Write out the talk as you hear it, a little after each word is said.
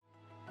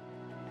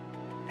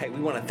Hey, we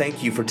want to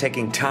thank you for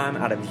taking time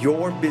out of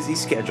your busy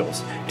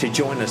schedules to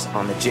join us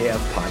on the JF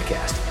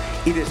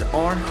Podcast. It is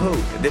our hope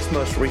that this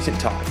most recent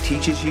talk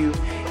teaches you,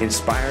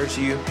 inspires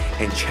you,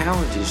 and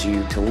challenges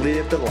you to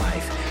live the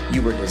life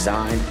you were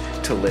designed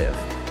to live.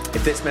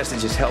 If this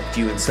message has helped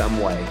you in some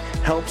way,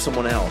 help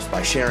someone else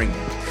by sharing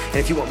it. And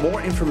if you want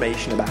more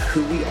information about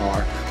who we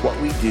are,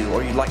 what we do,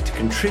 or you'd like to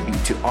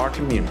contribute to our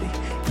community,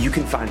 you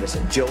can find us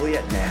at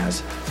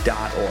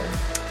jolietnaz.org.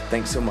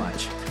 Thanks so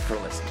much for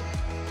listening.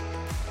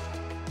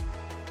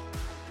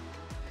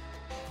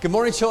 Good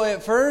morning,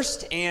 Joliet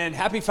First, and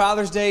happy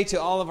Father's Day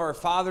to all of our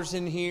fathers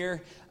in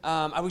here.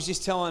 I was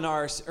just telling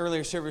our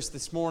earlier service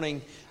this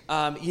morning,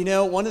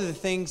 one of the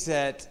things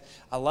that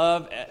I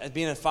love as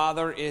being a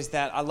father is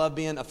that I love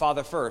being a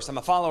father first. I'm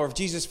a follower of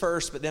Jesus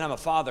first, but then I'm a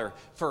father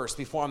first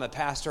before I'm a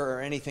pastor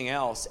or anything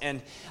else.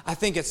 And I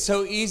think it's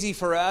so easy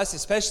for us,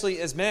 especially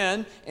as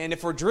men, and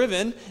if we're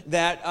driven,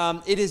 that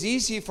it is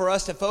easy for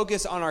us to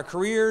focus on our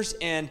careers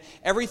and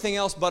everything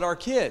else but our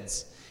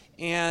kids.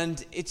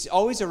 And it's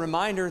always a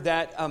reminder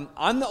that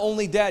I'm the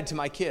only dad to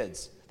my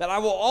kids, that I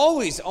will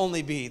always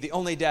only be the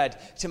only dad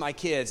to my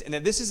kids, and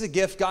that this is a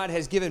gift God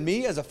has given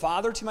me as a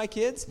father to my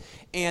kids.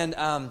 And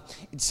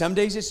some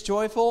days it's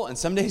joyful, and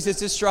some days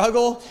it's a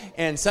struggle,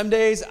 and some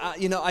days,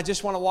 I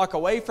just want to walk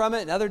away from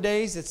it, and other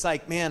days it's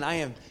like, man, I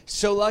am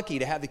so lucky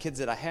to have the kids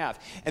that I have.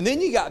 And then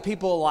you got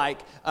people like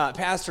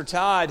Pastor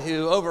Todd,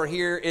 who over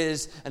here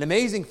is an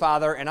amazing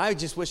father, and I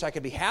just wish I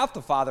could be half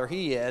the father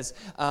he is.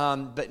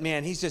 But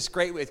man, he's just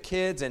great with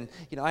kids, and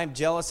I'm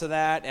jealous of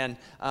that, and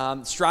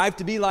strive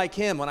to be like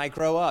him when I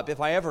grow up,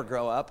 if I ever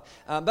grow up.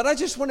 But I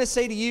just want to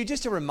say to you,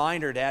 just a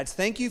reminder, dads,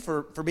 thank you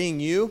for being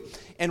you.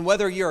 And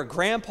whether you're a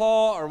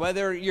grandpa or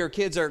whether your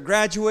kids are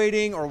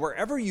graduating or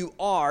wherever you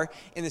are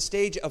in the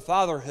stage of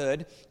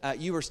fatherhood,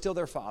 you are still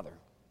their father.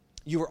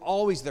 You are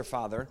always their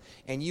father,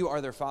 and you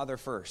are their father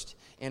first.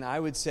 And I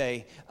would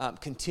say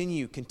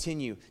continue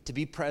to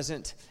be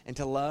present and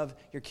to love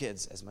your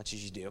kids as much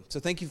as you do. So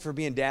thank you for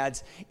being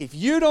dads. If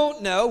you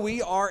don't know,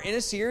 we are in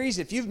a series.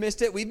 If you've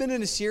missed it, we've been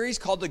in a series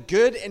called The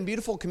Good and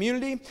Beautiful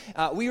Community.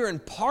 We are in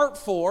part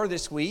 4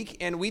 this week,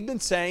 and we've been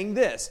saying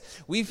this.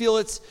 We feel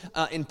it's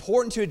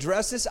important to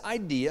address this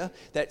idea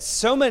that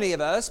so many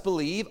of us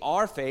believe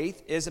our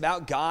faith is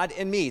about God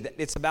and me, that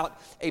it's about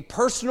a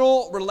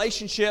personal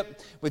relationship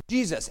with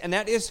Jesus. And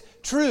that is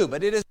true,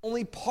 but it is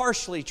only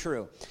partially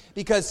true.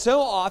 Because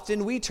so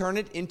often we turn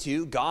it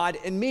into God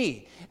and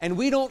me. And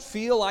we don't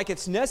feel like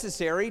it's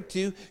necessary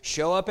to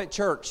show up at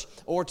church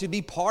or to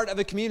be part of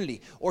a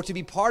community or to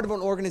be part of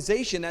an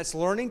organization that's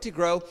learning to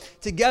grow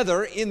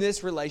together in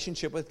this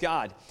relationship with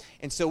God.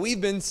 And so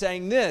we've been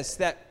saying this,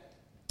 that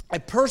a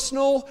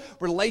personal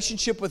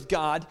relationship with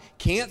God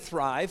can't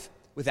thrive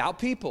without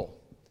people.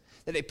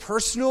 That a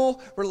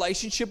personal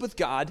relationship with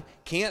God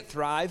can't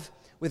thrive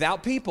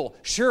without people.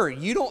 Sure,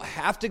 you don't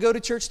have to go to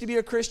church to be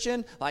a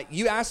Christian. Like,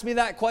 you asked me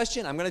that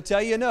question, I'm going to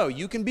tell you no.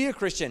 You can be a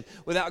Christian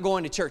without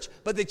going to church.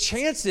 But the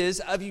chances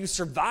of you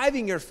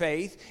surviving your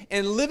faith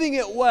and living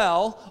it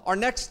well are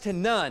next to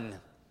none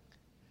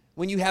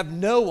when you have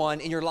no one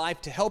in your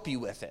life to help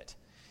you with it.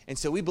 And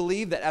so we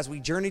believe that as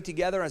we journey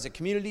together as a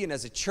community and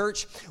as a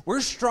church,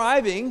 we're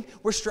striving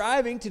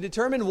to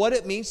determine what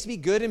it means to be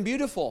good and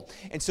beautiful.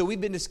 And so we've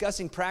been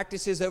discussing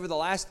practices over the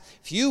last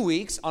few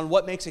weeks on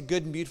what makes a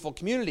good and beautiful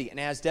community. And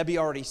as Debbie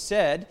already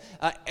said,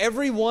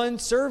 everyone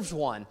serves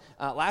one.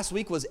 Last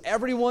week was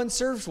everyone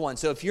serves one.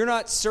 So if you're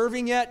not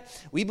serving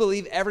yet, we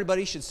believe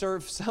everybody should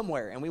serve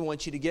somewhere, and we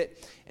want you to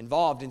get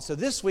involved. And so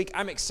this week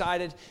I'm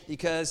excited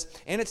because,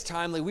 and it's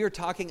timely, we are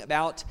talking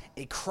about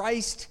a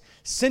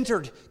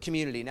Christ-centered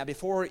community. Now,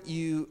 before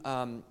you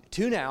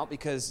tune out,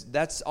 because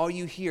that's all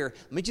you hear,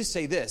 let me just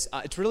say this.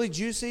 It's really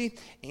juicy,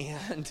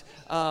 and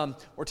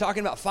we're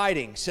talking about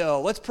fighting.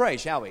 So let's pray,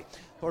 shall we?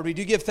 Lord, we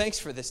do give thanks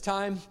for this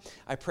time.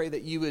 I pray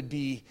that you would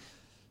be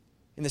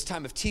in this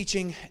time of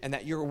teaching and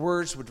that your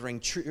words would ring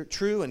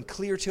true and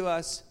clear to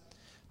us.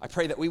 I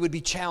pray that we would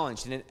be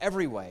challenged in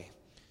every way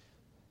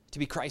to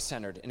be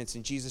Christ-centered, and it's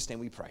in Jesus' name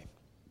we pray.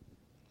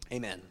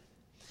 Amen.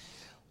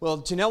 Well,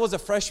 Janelle was a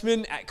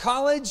freshman at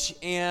college,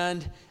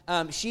 and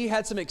she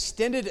had some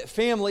extended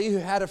family who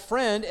had a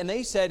friend, and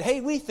they said,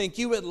 hey, we think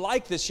you would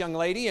like this young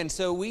lady, and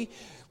so we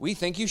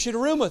think you should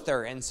room with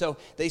her. And so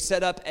they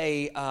set up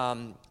a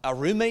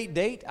roommate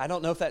date. I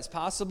don't know if that's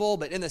possible,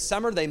 but in the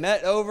summer they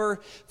met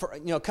over for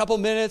a couple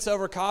minutes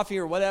over coffee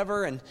or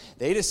whatever, and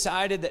they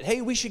decided that,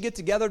 hey, we should get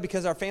together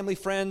because our family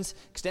friends,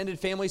 extended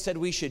family said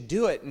we should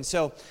do it. And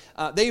so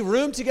they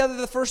roomed together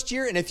the first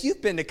year, and if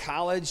you've been to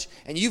college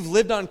and you've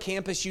lived on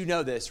campus, you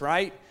know this,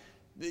 right?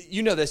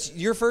 You know this.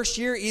 Your first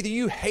year, either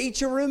you hate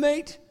your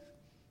roommate,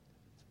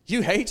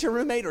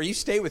 or you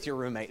stay with your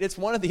roommate. It's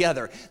one or the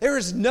other. There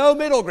is no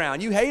middle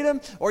ground. You hate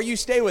them or you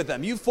stay with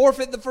them. You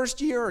forfeit the first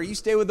year or you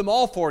stay with them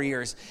all 4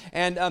 years.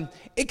 And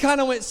it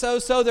kind of went so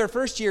their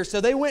first year.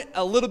 So they went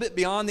a little bit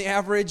beyond the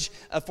average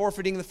of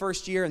forfeiting the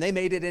first year, and they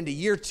made it into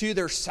year 2,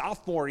 their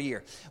sophomore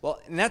year. Well,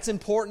 and that's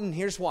important.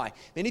 Here's why.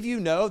 Many of you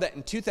know that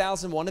in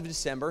 2001 of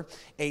December,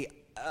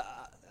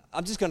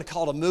 I'm just going to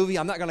call it a movie.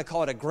 I'm not going to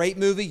call it a great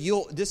movie.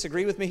 You'll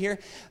disagree with me here.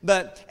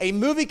 But a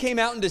movie came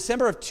out in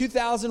December of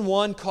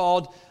 2001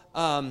 called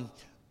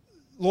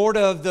Lord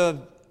of the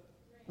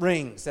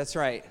Rings. That's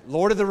right.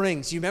 Lord of the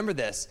Rings. You remember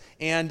this.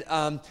 And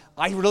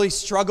I really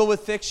struggle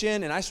with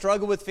fiction and I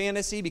struggle with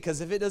fantasy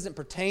because if it doesn't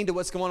pertain to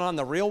what's going on in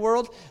the real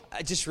world,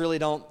 I just really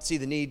don't see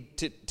the need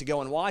to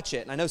go and watch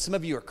it. And I know some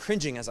of you are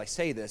cringing as I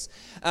say this.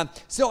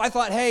 So I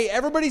thought, hey,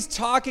 everybody's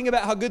talking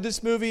about how good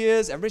this movie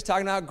is. Everybody's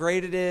talking about how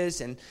great it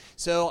is. And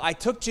so I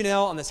took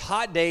Janelle on this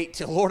hot date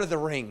to Lord of the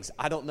Rings.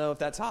 I don't know if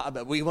that's hot,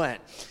 but we went.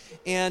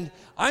 And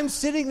I'm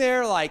sitting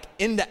there like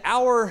in the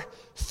hour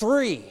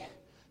 3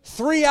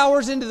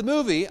 hours into the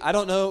movie. I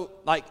don't know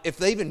like if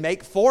they even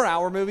make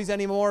 4-hour movies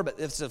anymore, but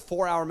it's a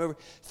 4-hour movie.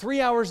 3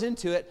 hours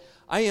into it,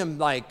 I am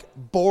like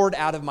bored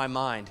out of my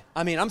mind.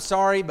 I mean, I'm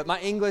sorry, but my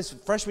English,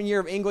 freshman year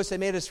of English, they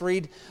made us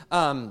read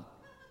the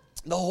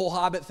whole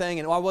Hobbit thing,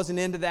 and I wasn't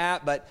into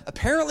that, but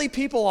apparently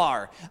people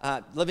are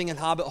living in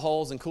Hobbit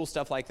holes and cool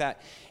stuff like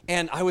that.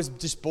 And I was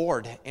just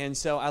bored. And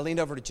so I leaned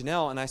over to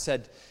Janelle and I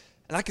said,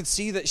 and I could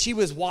see that she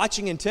was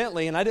watching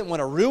intently, and I didn't want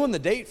to ruin the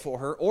date for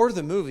her or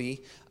the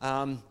movie.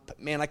 But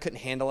man, I couldn't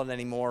handle it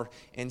anymore.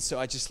 And so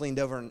I just leaned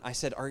over and I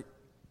said, Are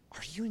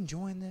you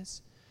enjoying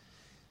this?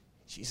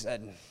 She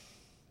said,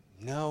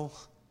 no,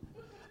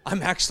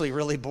 I'm actually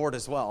really bored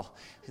as well.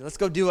 Let's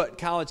go do what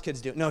college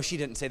kids do. No, she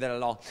didn't say that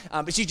at all.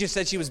 But she just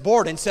said she was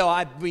bored. And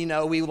so we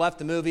left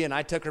the movie and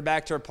I took her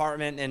back to her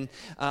apartment and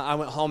I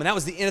went home. And that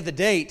was the end of the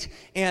date.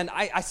 And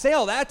I say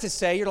all that to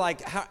say, you're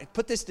like,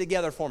 put this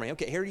together for me.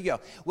 Okay, here you go.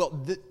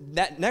 Well,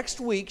 that next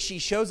week she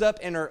shows up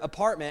in her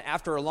apartment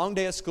after a long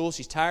day of school.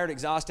 She's tired,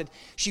 exhausted.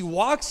 She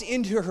walks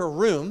into her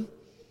room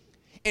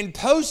and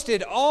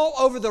posted all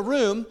over the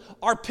room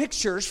our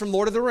pictures from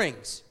Lord of the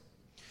Rings.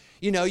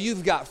 You know,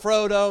 you've got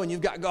Frodo, and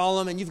you've got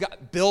Gollum, and you've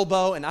got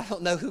Bilbo, and I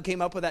don't know who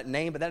came up with that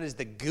name, but that is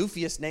the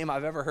goofiest name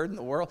I've ever heard in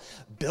the world.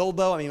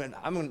 Bilbo, I mean,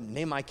 I'm going to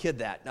name my kid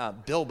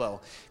that,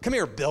 Bilbo. Come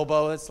here,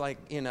 Bilbo. It's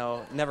like,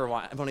 never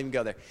mind. I won't even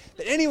go there.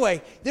 But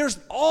anyway, there's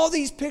all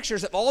these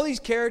pictures of all these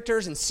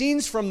characters and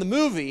scenes from the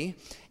movie,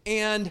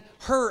 and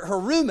her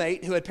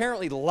roommate, who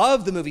apparently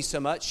loved the movie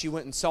so much, she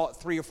went and saw it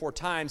 3 or 4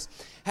 times,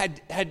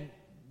 had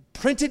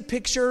printed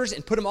pictures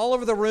and put them all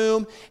over the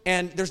room,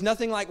 and there's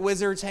nothing like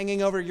wizards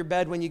hanging over your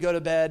bed when you go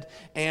to bed,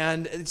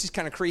 and it's just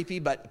kind of creepy,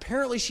 but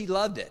apparently she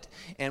loved it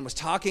and was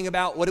talking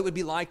about what it would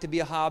be like to be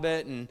a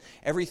hobbit and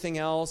everything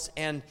else.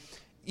 And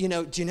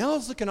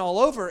Janelle's looking all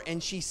over,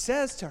 and she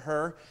says to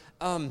her,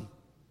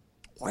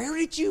 where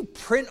did you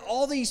print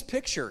all these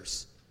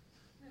pictures?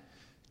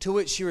 To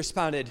which she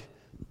responded,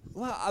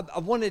 well, I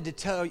wanted to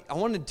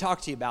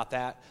talk to you about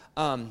that.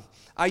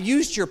 I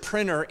used your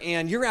printer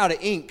and you're out of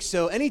ink,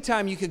 so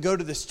anytime you could go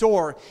to the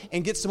store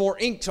and get some more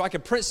ink so I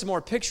could print some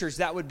more pictures,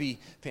 that would be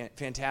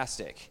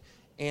fantastic.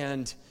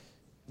 And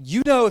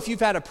if you've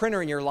had a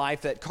printer in your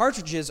life that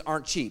cartridges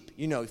aren't cheap,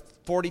 $40,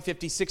 $50,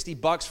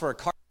 $60 for a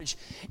cartridge,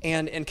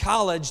 and in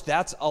college,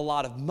 that's a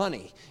lot of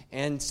money.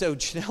 And so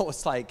Janelle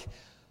was like,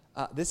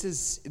 this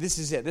is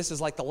it. This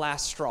is like the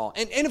last straw.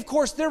 And of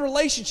course, their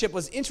relationship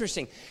was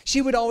interesting.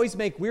 She would always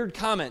make weird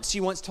comments. She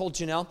once told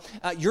Janelle,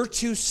 you're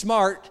too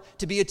smart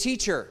to be a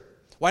teacher.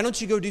 Why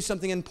don't you go do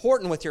something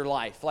important with your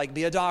life, like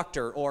be a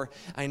doctor? Or,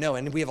 I know,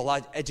 and we have a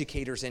lot of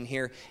educators in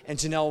here, and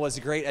Janelle was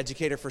a great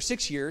educator for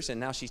 6 years, and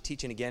now she's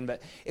teaching again.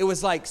 But it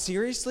was like,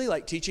 seriously?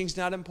 Like, teaching's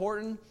not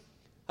important?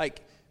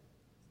 Like,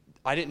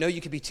 I didn't know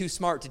you could be too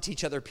smart to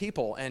teach other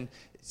people. And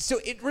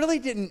so it really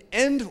didn't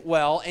end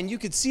well, and you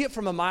could see it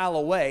from a mile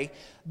away.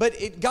 But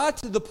it got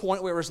to the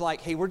point where it was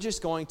like, hey, we're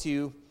just going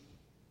to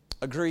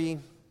agree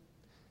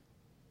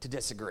to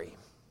disagree.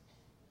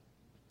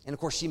 And of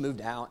course, she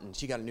moved out, and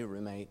she got a new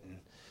roommate, and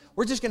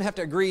we're just going to have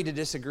to agree to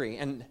disagree.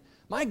 And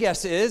my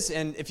guess is,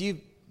 and if you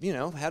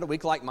had a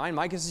week like mine,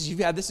 my guess is you've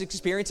had this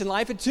experience in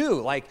life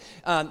too. Like,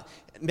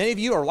 many of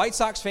you are White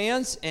Sox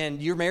fans,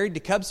 and you're married to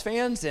Cubs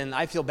fans, and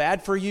I feel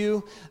bad for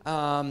you.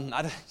 I'm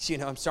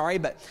sorry,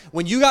 but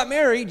when you got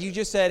married, you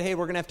just said, hey,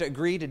 we're going to have to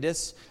agree to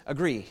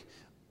disagree.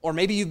 Or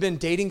maybe you've been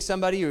dating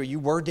somebody, or you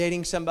were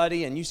dating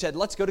somebody, and you said,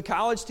 let's go to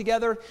college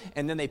together,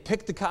 and then they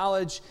picked the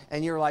college,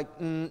 and you're like,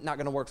 not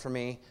going to work for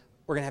me.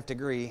 We're going to have to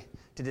agree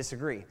to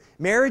disagree.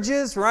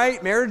 Marriages,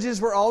 right?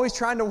 Marriages, we're always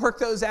trying to work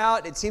those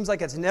out. It seems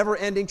like it's never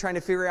ending, trying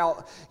to figure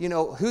out,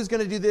 who's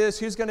going to do this,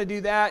 who's going to do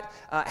that,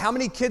 how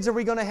many kids are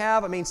we going to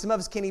have? I mean, some of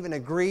us can't even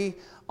agree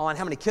on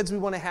how many kids we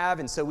want to have,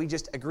 and so we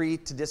just agree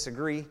to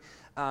disagree.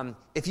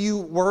 If you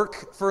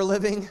work for a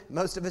living,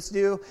 most of us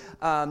do,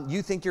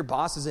 you think your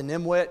boss is a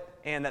nimwit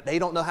and that they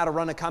don't know how to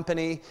run a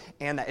company,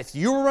 and that if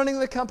you were running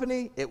the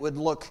company, it would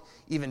look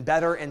even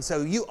better, and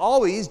so you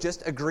always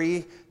just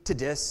agree to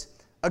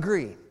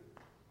disagree.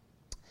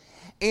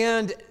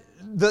 And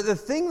the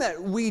thing that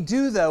we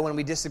do, though, when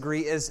we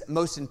disagree is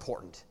most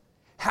important.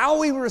 How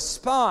we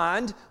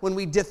respond when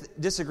we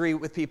disagree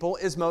with people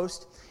is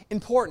most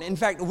important. In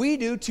fact, we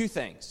do 2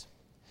 things.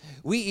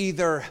 We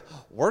either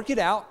work it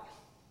out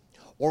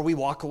or we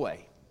walk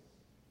away.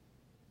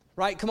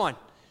 Right? Come on.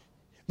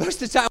 Most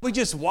of the time, we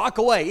just walk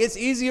away. It's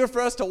easier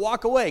for us to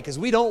walk away because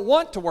we don't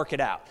want to work it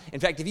out. In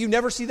fact, if you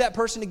never see that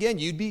person again,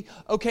 you'd be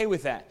okay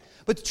with that.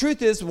 But the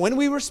truth is, when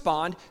we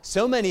respond,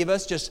 so many of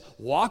us just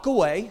walk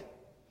away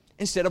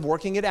instead of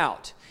working it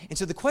out. And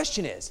so the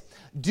question is,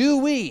 do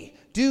we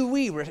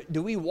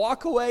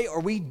walk away,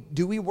 or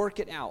do we work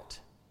it out?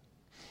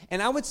 And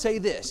I would say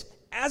this,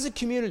 as a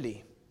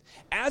community,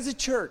 as a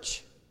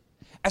church,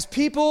 as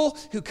people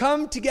who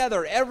come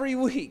together every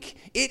week,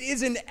 it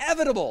is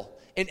inevitable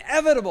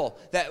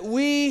that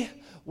we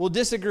will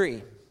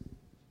disagree.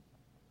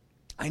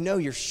 I know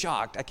you're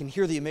shocked. I can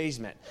hear the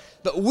amazement.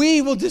 But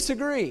we will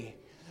disagree.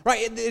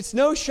 Right? It's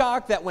no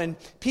shock that when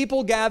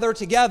people gather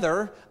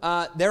together,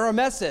 there are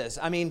messes.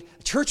 I mean,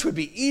 church would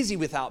be easy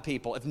without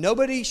people. If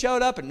nobody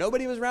showed up and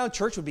nobody was around,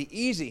 church would be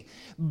easy.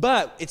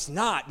 But it's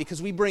not,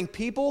 because we bring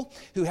people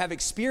who have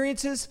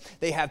experiences,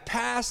 they have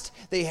past,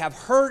 they have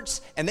hurts,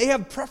 and they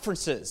have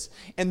preferences.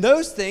 And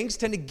those things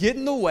tend to get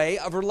in the way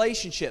of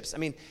relationships. I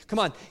mean, come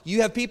on,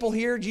 you have people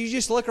here, you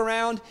just look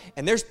around,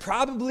 and there's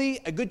probably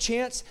a good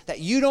chance that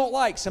you don't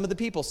like some of the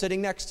people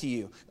sitting next to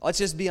you. Let's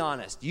just be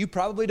honest. You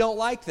probably don't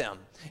like them.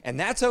 And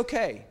that's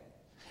okay.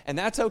 And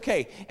that's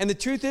okay. And the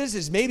truth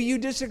is maybe you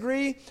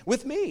disagree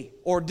with me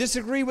or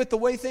disagree with the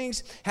way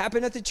things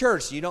happen at the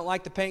church. You don't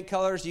like the paint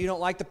colors. You don't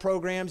like the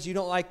programs. You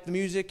don't like the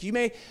music.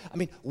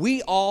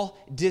 We all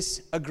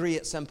disagree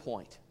at some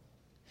point.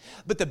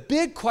 But the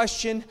big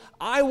question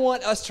I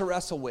want us to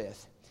wrestle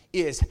with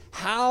is,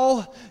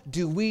 how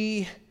do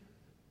we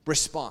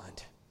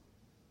respond?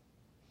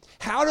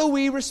 How do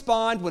we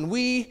respond when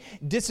we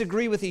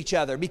disagree with each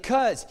other?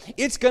 Because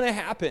it's going to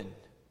happen.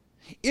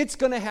 It's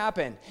going to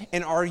happen.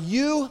 And are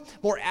you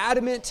more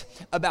adamant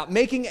about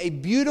making a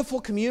beautiful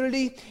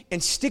community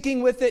and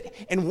sticking with it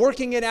and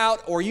working it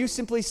out? Or you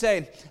simply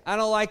say, I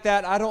don't like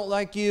that. I don't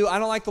like you. I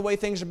don't like the way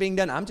things are being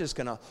done. I'm just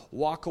going to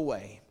walk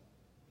away.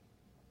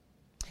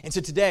 And so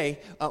today,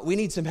 we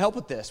need some help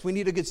with this. We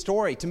need a good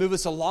story to move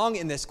us along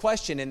in this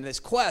question, in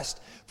this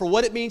quest for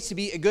what it means to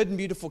be a good and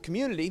beautiful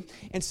community.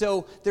 And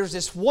so there's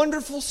this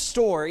wonderful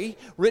story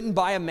written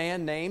by a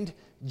man named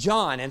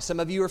John. And some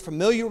of you are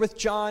familiar with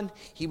John.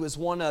 He was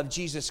one of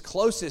Jesus'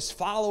 closest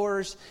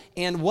followers.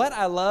 And what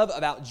I love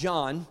about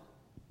John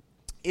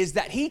is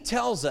that he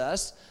tells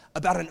us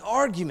about an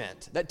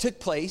argument that took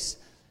place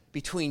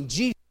between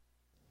Jesus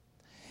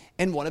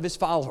and one of his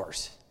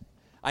followers.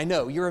 I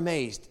know, you're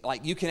amazed.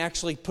 Like, you can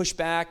actually push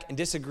back and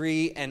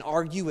disagree and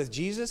argue with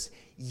Jesus?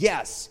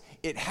 Yes,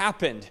 it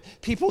happened.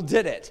 People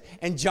did it.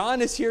 And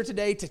John is here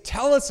today to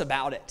tell us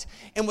about it.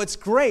 And what's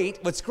great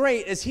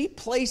is he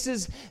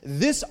places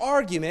this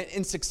argument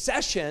in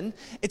succession.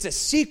 It's a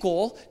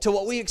sequel to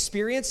what we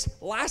experienced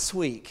last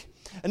week.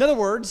 In other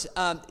words,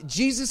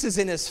 Jesus is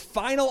in his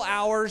final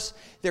hours.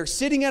 They're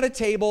sitting at a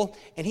table,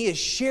 and he is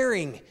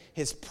sharing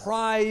his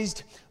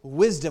prized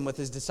wisdom with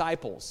his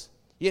disciples.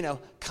 You know,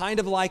 kind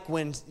of like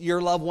when your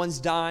loved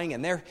one's dying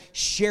and they're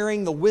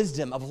sharing the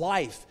wisdom of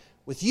life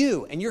with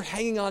you, and you're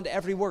hanging on to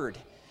every word.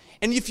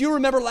 And if you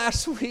remember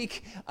last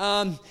week,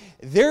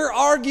 they're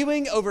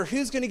arguing over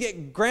who's going to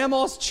get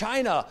grandma's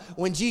china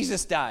when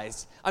Jesus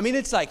dies. I mean,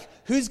 it's like,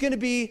 who's going to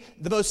be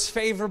the most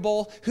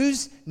favorable?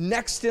 Who's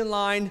next in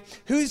line?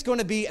 Who's going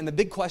to be, and the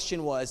big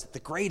question was, the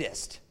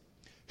greatest?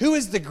 Who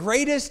is the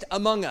greatest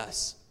among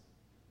us?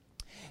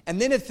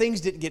 And then if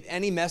things didn't get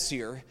any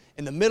messier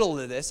in the middle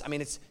of this, I mean,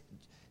 it's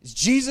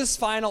Jesus'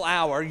 final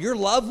hour. Your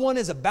loved one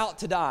is about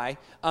to die.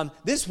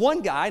 This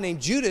one guy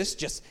named Judas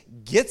just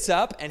gets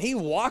up and he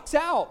walks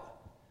out.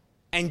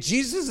 And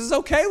Jesus is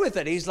okay with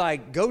it. He's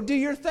like, go do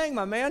your thing,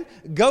 my man.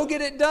 Go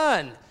get it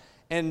done.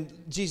 And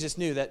Jesus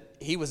knew that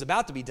he was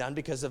about to be done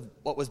because of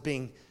what was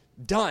being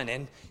done.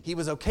 And he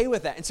was okay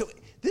with that. And so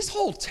this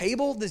whole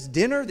table, this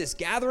dinner, this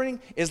gathering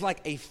is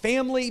like a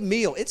family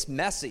meal. It's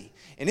messy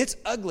and it's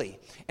ugly.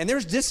 And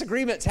there's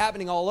disagreements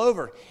happening all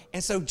over.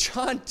 And so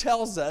John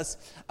tells us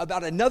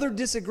about another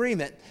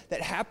disagreement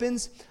that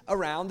happens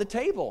around the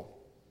table.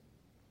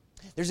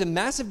 There's a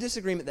massive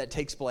disagreement that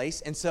takes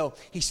place. And so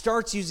he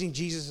starts using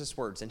Jesus'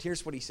 words. And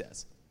here's what he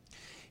says.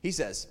 He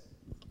says,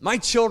 my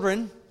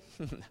children,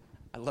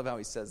 I love how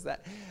he says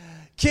that.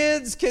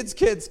 Kids,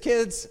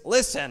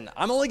 listen,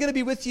 I'm only going to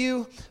be with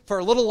you for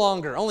a little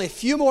longer, only a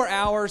few more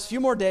hours, few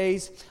more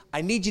days.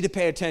 I need you to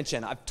pay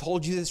attention. I've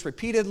told you this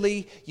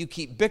repeatedly. You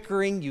keep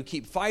bickering, you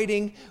keep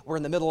fighting. We're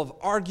in the middle of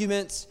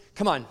arguments.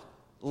 Come on,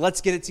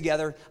 let's get it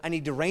together. I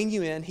need to rein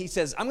you in. He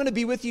says, I'm going to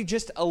be with you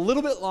just a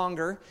little bit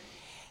longer,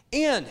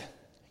 and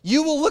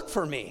you will look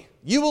for me.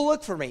 You will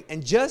look for me.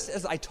 And just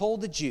as I told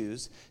the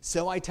Jews,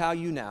 so I tell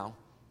you now,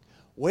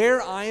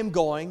 where I am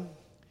going,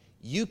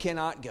 you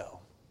cannot go.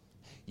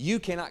 You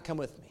cannot come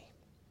with me.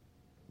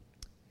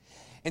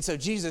 And so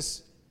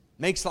Jesus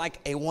makes like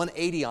a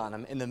 180 on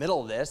him in the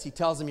middle of this. He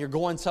tells him, you're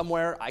going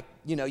somewhere,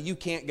 you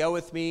can't go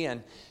with me.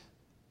 And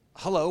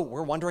hello,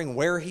 we're wondering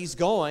where he's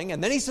going.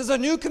 And then he says, a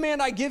new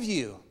command I give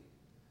you.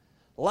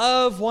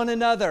 Love one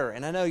another.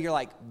 And I know you're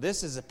like,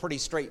 this is a pretty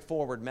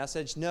straightforward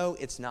message. No,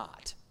 it's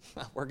not.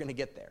 We're going to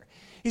get there.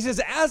 He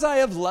says, as I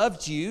have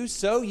loved you,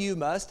 so you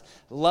must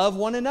love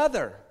one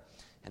another.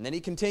 And then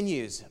he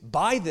continues,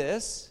 by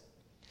this,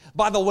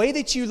 by the way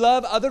that you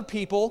love other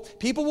people,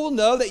 people will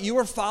know that you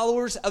are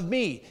followers of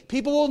me.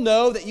 People will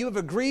know that you have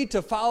agreed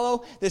to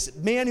follow this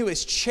man who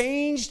has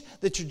changed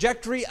the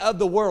trajectory of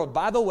the world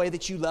by the way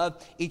that you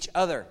love each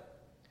other.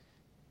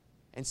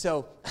 And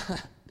so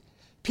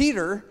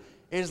Peter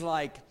is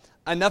like,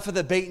 enough of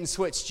the bait and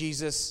switch,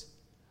 Jesus.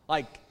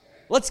 Like,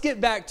 let's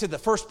get back to the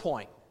first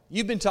point.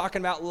 You've been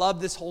talking about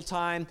love this whole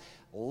time.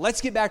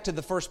 Let's get back to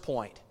the first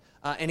point.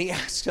 And he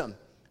asked him,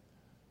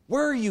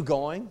 where are you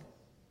going?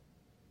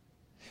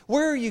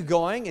 Where are you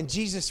going? And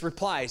Jesus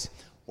replies,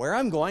 where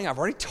I'm going, I've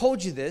already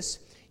told you this.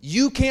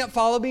 You can't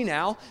follow me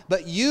now,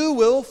 but you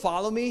will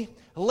follow me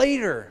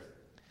later.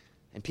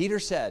 And Peter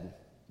said,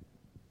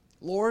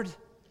 Lord,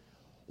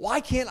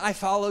 why can't I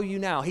follow you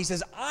now? He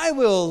says, I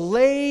will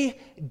lay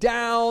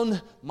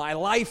down my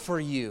life for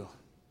you.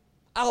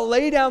 I'll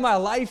lay down my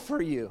life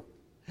for you.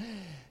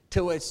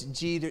 To which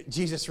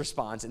Jesus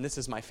responds, and this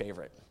is my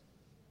favorite.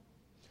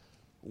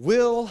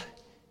 Will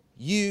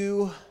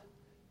you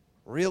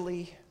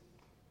really?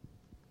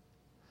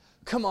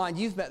 Come on,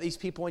 you've met these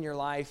people in your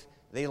life.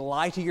 They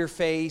lie to your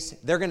face.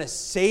 They're going to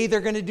say they're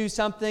going to do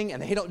something,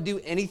 and they don't do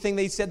anything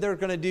they said they're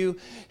going to do.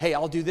 Hey,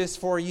 I'll do this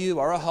for you,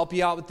 or I'll help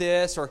you out with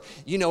this, or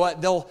you know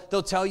what?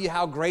 They'll tell you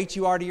how great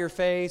you are to your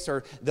face,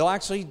 or they'll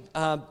actually,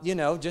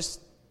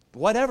 just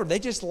whatever. They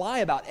just lie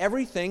about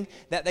everything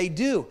that they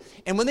do.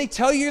 And when they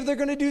tell you they're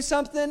going to do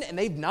something, and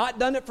they've not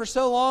done it for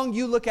so long,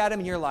 you look at them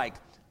and you're like,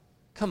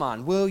 come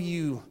on, will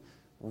you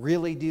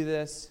really do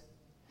this?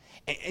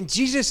 And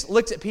Jesus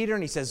looks at Peter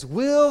and he says,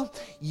 will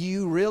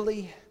you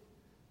really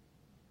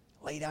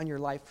lay down your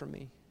life for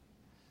me?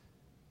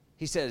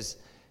 He says,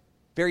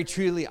 very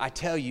truly, I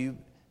tell you,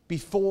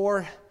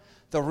 before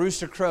the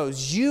rooster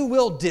crows, you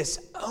will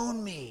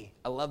disown me.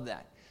 I love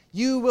that.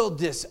 You will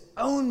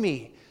disown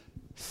me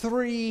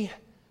 3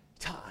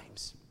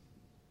 times.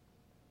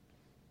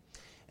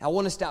 Now, I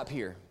want to stop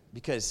here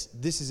because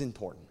this is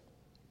important.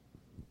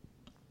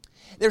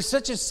 There's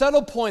such a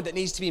subtle point that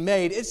needs to be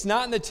made. It's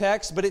not in the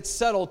text, but it's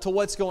subtle to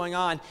what's going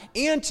on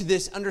and to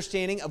this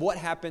understanding of what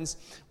happens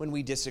when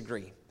we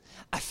disagree.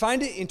 I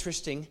find it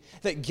interesting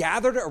that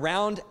gathered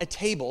around a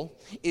table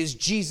is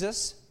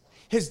Jesus,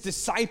 his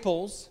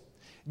disciples,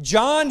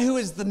 John, who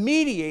is the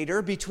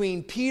mediator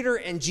between Peter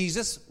and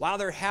Jesus, while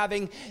they're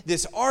having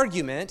this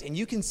argument, and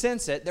you can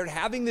sense it, they're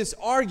having this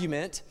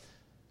argument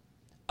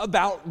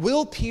about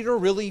will Peter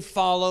really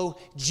follow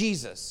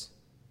Jesus?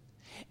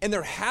 And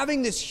they're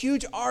having this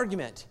huge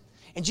argument.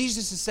 And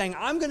Jesus is saying,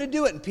 I'm going to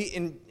do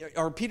it.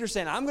 Or Peter's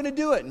saying, I'm going to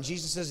do it. And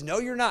Jesus says, no,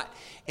 you're not.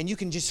 And you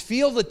can just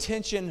feel the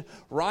tension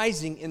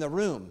rising in the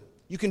room.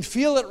 You can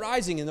feel it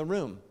rising in the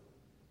room.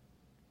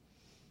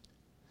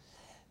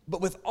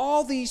 But with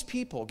all these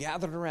people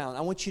gathered around,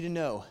 I want you to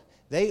know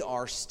they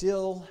are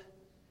still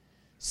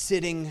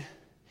sitting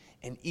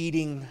and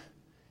eating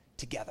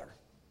together.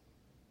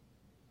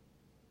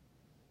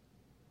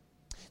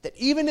 That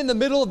even in the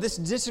middle of this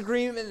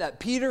disagreement that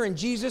Peter and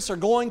Jesus are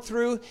going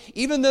through,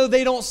 even though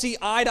they don't see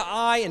eye to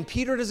eye and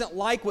Peter doesn't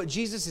like what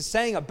Jesus is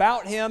saying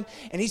about him,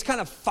 and he's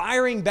kind of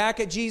firing back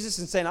at Jesus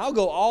and saying, I'll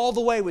go all the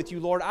way with you,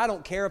 Lord. I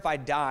don't care if I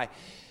die.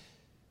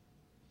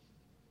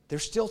 They're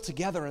still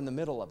together in the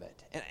middle of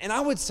it. And I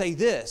would say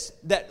this,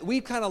 that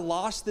we've kind of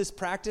lost this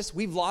practice.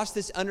 We've lost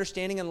this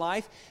understanding in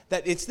life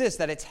that it's this,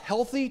 that it's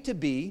healthy to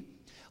be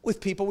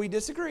with people we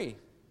disagree.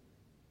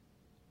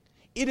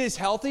 It is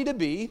healthy to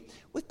be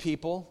with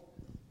people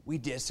we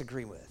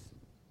disagree with.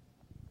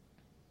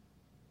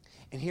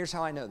 And here's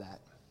how I know that.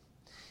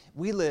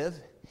 We live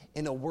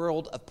in a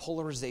world of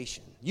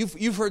polarization.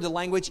 You've heard the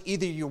language,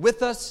 either you're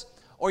with us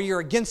or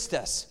you're against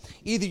us.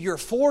 Either you're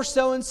for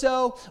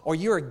so-and-so or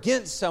you're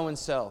against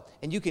so-and-so.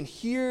 And you can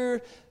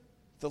hear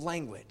the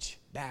language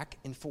back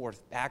and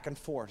forth, back and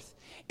forth.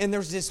 And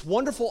there's this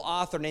wonderful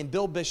author named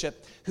Bill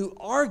Bishop who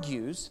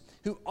argues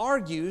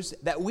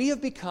that we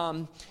have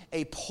become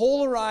a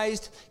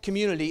polarized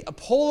community, a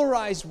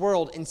polarized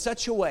world in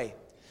such a way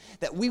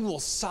that we will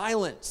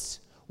silence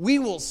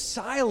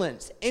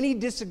any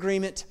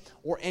disagreement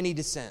or any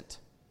dissent.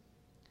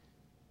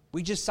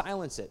 We just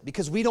silence it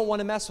because we don't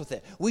want to mess with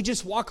it. We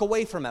just walk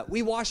away from it.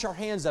 We wash our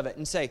hands of it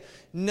and say,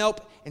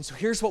 nope. And so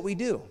here's what we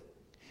do.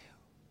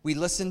 We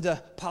listen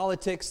to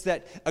politics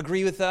that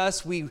agree with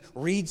us. We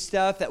read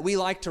stuff that we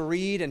like to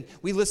read, and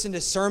we listen to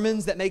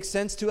sermons that make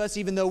sense to us,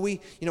 even though we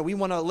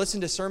want to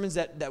listen to sermons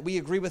that we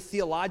agree with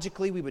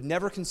theologically. We would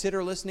never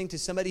consider listening to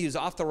somebody who's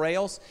off the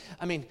rails.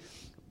 I mean,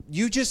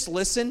 you just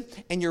listen,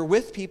 and you're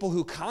with people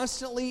who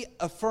constantly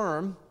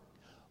affirm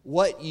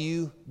what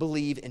you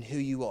believe and who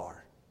you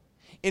are.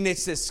 And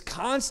it's this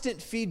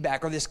constant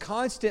feedback or this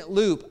constant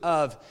loop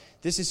of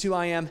this is who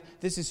I am,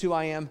 this is who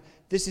I am,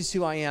 this is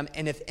who I am,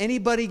 and if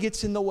anybody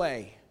gets in the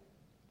way,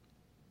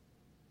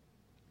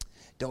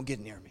 don't get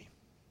near me.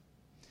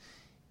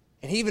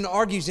 And he even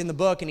argues in the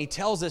book, and he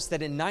tells us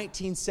that in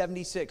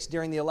 1976,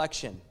 during the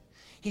election,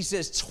 he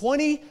says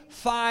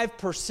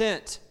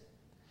 25%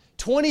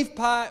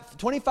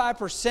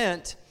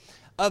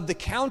 of the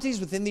counties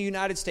within the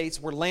United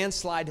States were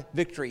landslide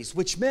victories,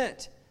 which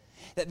meant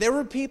that there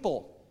were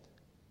people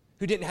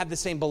who didn't have the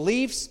same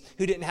beliefs,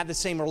 who didn't have the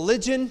same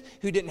religion,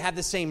 who didn't have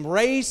the same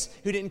race,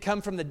 who didn't come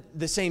from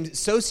the same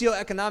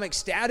socioeconomic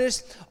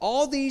status.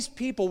 All these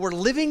people were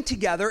living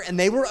together and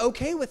they were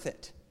okay with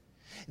it.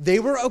 They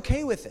were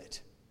okay with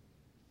it.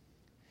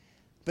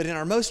 But in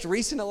our most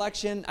recent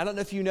election, I don't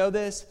know if you know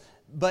this,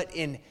 but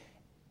in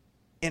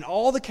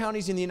all the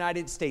counties in the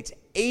United States,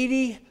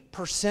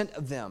 80%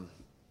 of them,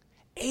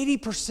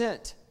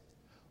 80%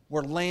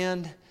 were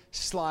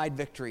landslide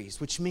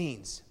victories, which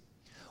means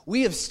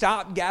we have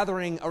stopped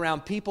gathering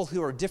around people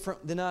who are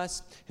different than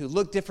us, who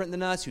look different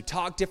than us, who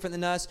talk different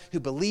than us, who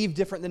believe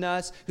different than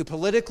us, who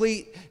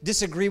politically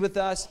disagree with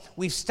us.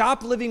 We've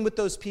stopped living with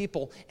those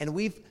people, and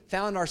we've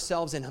found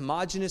ourselves in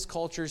homogenous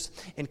cultures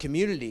and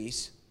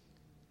communities.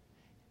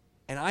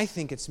 And I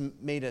think it's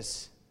made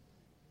us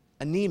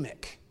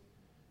anemic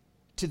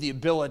to the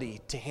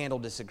ability to handle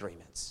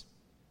disagreements.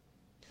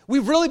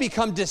 We've really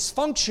become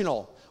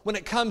dysfunctional when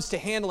it comes to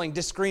handling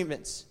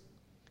disagreements.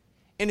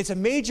 And it's a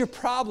major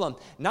problem,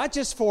 not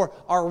just for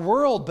our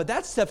world, but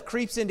that stuff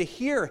creeps into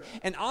here.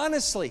 And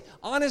honestly,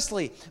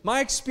 my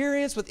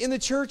experience within the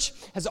church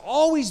has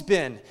always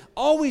been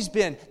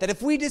that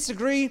if we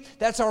disagree,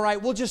 that's all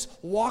right. We'll just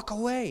walk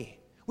away.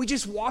 We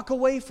just walk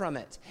away from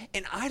it.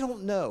 And I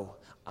don't know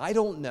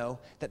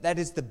that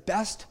is the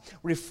best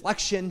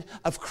reflection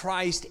of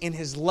Christ and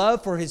His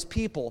love for His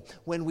people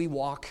when we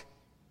walk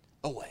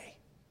away.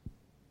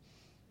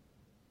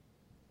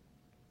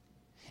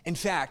 In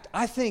fact,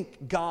 I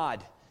think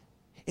God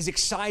is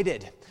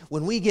excited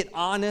when we get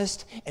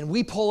honest and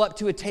we pull up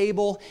to a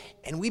table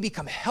and we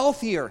become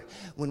healthier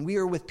when we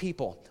are with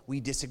people we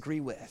disagree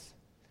with.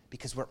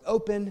 Because we're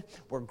open,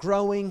 we're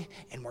growing,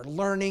 and we're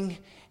learning,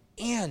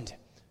 and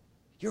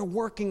you're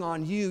working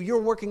on you.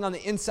 You're working on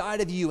the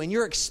inside of you, and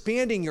you're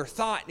expanding your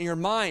thought and your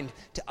mind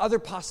to other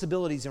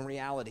possibilities and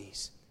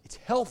realities. It's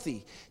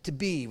healthy to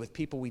be with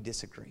people we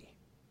disagree.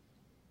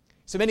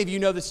 So many of you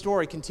know the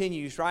story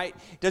continues, right?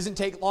 It doesn't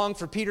take long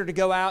for Peter to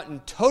go out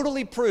and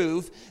totally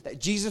prove that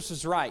Jesus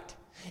was right.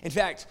 In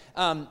fact,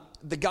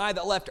 the guy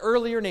that left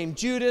earlier named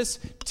Judas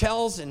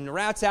tells and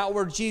rats out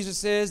where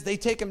Jesus is. They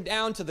take him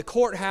down to the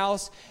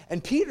courthouse,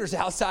 and Peter's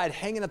outside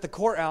hanging at the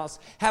courthouse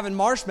having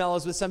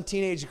marshmallows with some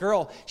teenage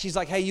girl. She's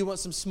like, hey, you want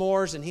some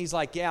s'mores? And he's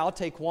like, yeah, I'll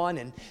take one.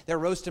 And they're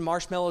roasting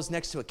marshmallows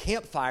next to a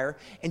campfire.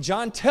 And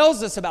John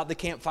tells us about the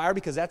campfire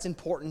because that's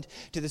important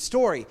to the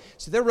story.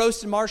 So they're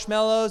roasting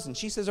marshmallows, and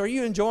she says, are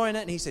you enjoying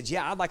it? And he says,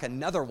 yeah, I'd like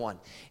another one.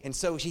 And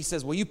so she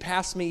says, will you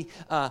pass me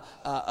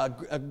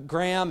a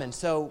gram? And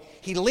so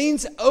he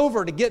leans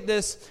over to get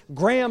this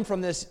gram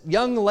from this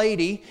young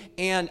lady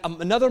and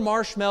another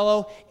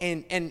marshmallow,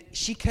 and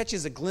she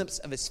catches a glimpse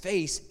of his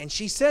face, and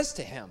she says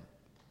to him,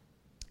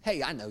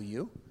 hey, I know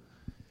you.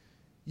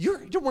 You're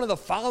one of the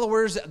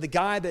followers of the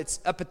guy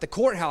that's up at the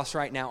courthouse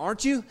right now,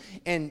 aren't you?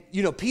 And,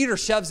 Peter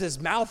shoves his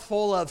mouth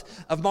full of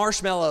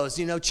marshmallows.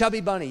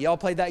 Chubby Bunny. Y'all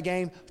played that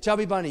game?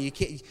 Chubby Bunny.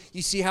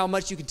 You see how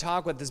much you can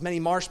talk with as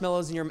many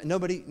marshmallows in your...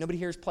 Nobody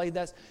here has played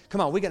that?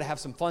 Come on, we got to have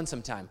some fun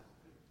sometime.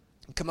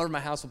 Come over to my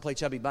house, we'll play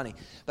Chubby Bunny.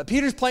 But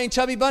Peter's playing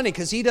Chubby Bunny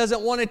because he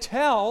doesn't want to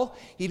tell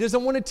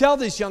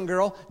this young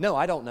girl, no,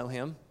 I don't know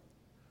him.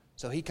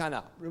 So he kind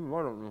of,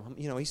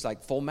 he's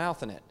like full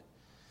mouthing it.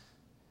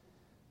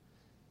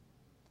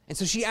 And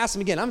so she asked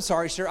him again, I'm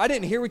sorry, sir, I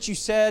didn't hear what you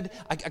said.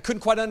 I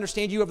couldn't quite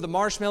understand you over the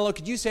marshmallow.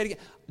 Could you say it again?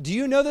 Do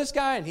you know this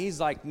guy? And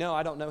he's like, no,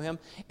 I don't know him.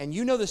 And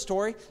you know the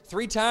story.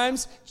 3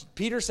 times,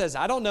 Peter says,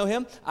 I don't know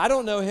him. I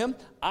don't know him.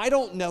 I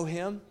don't know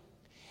him.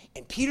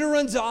 And Peter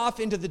runs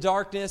off into the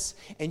darkness,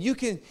 and you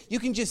can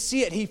just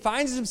see it. He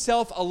finds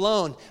himself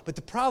alone. But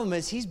the problem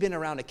is he's been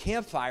around a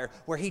campfire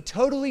where he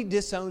totally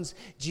disowns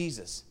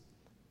Jesus.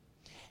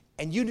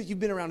 And you've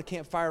been around a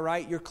campfire,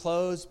 right? Your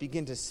clothes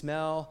begin to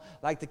smell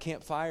like the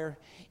campfire.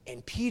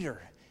 And Peter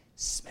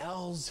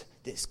smells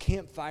this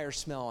campfire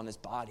smell on his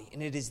body.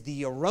 And it is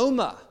the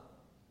aroma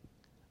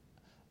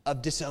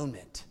of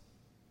disownment.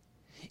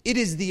 It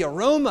is the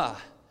aroma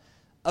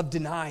of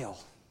denial.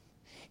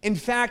 In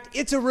fact,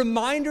 it's a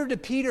reminder to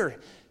Peter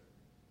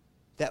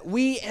that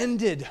we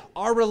ended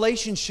our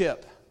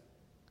relationship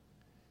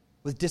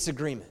with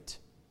disagreement.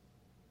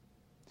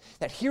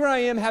 That here I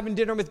am having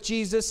dinner with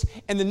Jesus,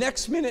 and the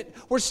next minute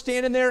we're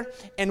standing there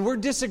and we're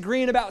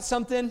disagreeing about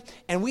something,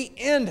 and we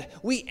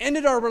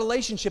ended our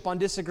relationship on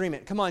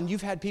disagreement. Come on,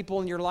 you've had people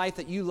in your life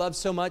that you love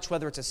so much,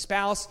 whether it's a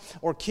spouse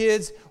or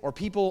kids or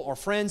people or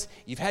friends.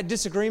 You've had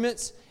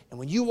disagreements, and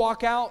when you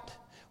walk out,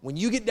 when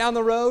you get down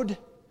the road,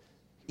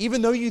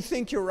 even though you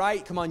think you're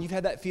right, come on, you've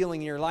had that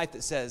feeling in your life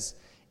that says,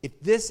 if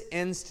this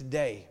ends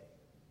today,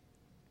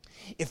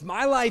 if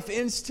my life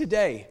ends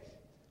today,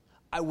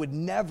 I would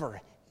never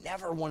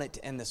want it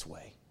to end this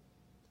way.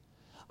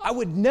 I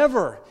would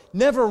never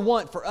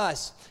want for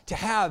us to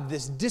have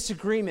this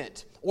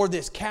disagreement or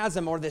this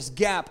chasm or this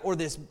gap or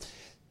this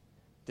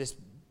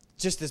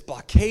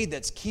blockade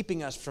that's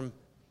keeping us from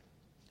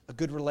a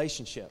good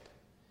relationship.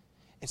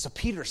 And so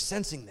Peter's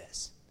sensing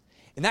this.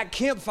 And that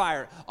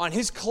campfire on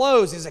his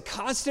clothes is a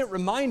constant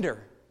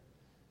reminder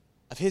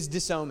of his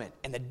disownment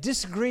and the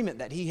disagreement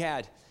that he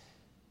had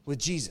with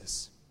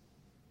Jesus.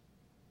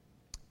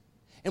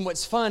 And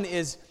what's fun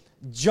is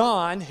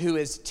John, who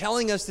is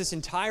telling us this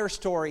entire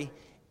story,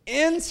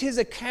 ends his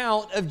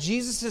account of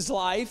Jesus'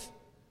 life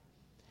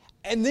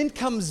and then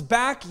comes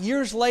back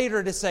years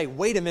later to say,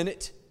 wait a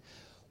minute,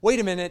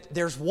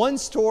 there's one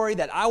story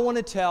that I want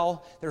to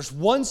tell. There's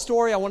one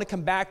story I want to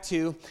come back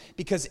to,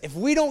 because if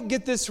we don't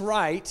get this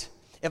right,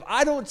 if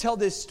I don't tell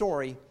this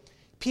story,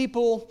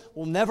 people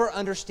will never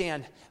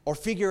understand or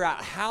figure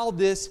out how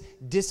this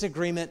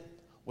disagreement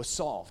was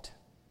solved.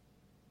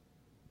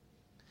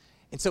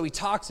 And so he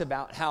talks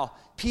about how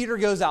Peter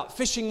goes out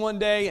fishing one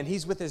day and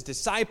he's with his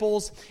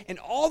disciples, and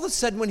all of a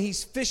sudden when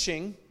he's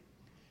fishing,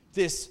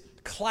 this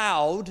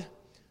cloud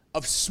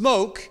of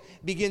smoke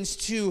begins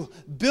to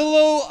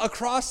billow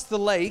across the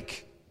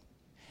lake.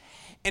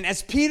 And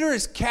as Peter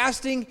is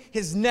casting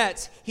his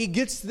nets, he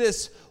gets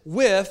this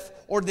whiff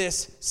or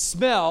this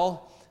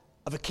smell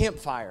of a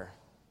campfire.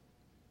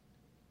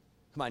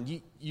 Come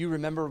on, you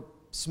remember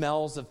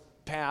smells of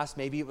past?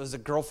 Maybe it was a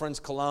girlfriend's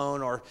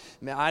cologne, or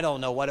I don't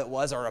know what it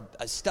was, or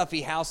a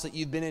stuffy house that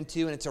you've been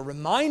into, and it's a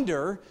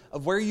reminder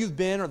of where you've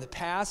been or the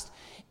past.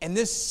 And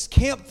this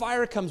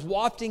campfire comes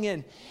wafting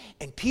in,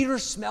 and Peter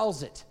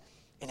smells it.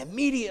 And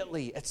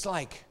immediately it's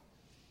like,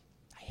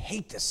 I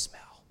hate this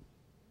smell.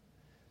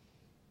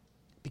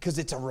 Because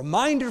it's a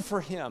reminder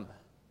for him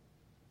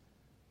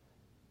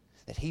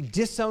that he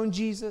disowned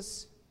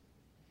Jesus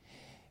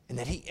and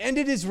that he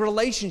ended his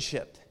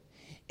relationship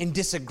in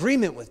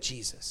disagreement with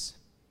Jesus.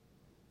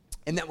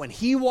 And that when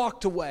he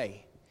walked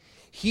away,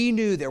 he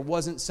knew there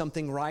wasn't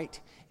something right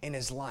in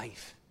his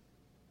life.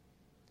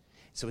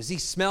 So as he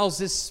smells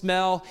this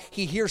smell,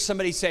 he hears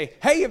somebody say,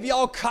 hey, have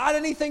y'all caught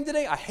anything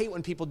today? I hate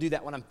when people do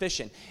that when I'm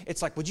fishing.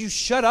 It's like, would you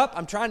shut up?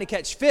 I'm trying to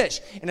catch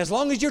fish. And as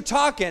long as you're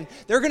talking,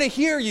 they're going to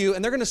hear you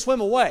and they're going to swim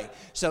away.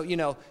 So,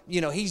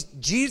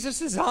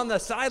 Jesus is on the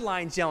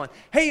sidelines yelling,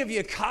 hey, have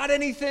you caught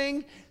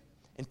anything?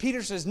 And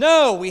Peter says,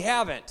 no, we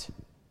haven't.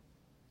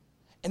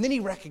 And then he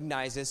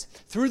recognizes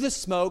through the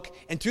smoke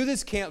and through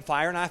this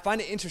campfire, and I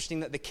find it interesting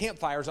that the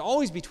campfire is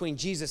always between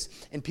Jesus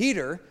and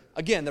Peter.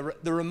 Again,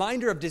 the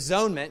reminder of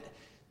disownment.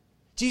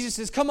 Jesus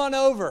says, come on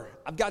over.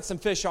 I've got some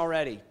fish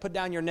already. Put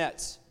down your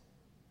nets.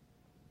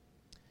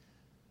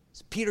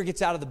 So Peter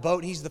gets out of the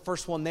boat. He's the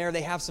first one there.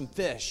 They have some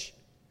fish.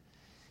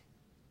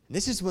 And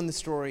this is when the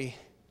story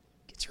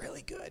gets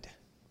really good.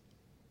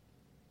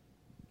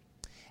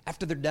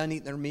 After they're done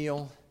eating their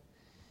meal,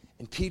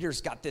 and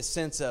Peter's got this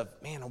sense of,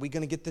 man, are we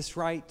going to get this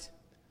right?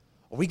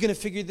 Are we going to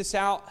figure this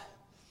out?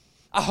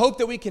 I hope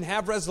that we can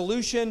have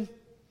resolution.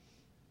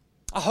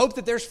 I hope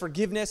that there's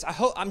forgiveness.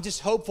 I'm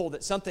just hopeful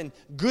that something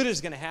good is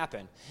going to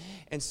happen.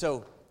 And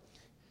so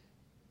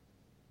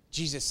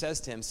Jesus says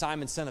to him,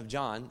 Simon, son of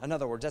John, in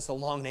other words, that's a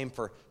long name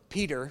for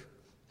Peter,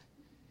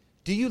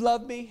 do you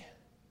love me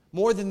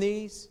more than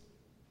these?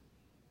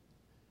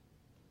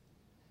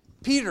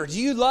 Peter, do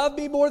you love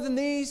me more than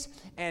these?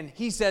 And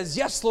he says,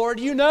 yes, Lord,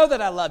 you know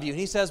that I love you. And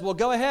he says, well,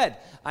 go ahead.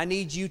 I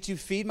need you to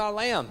feed my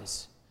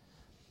lambs.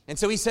 And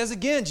so he says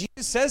again,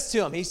 Jesus says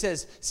to him, he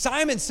says,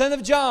 Simon, son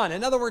of John.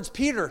 In other words,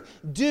 Peter,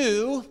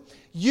 do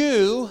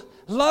you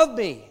love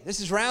me? This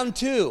is round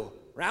two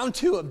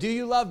of do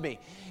you love me?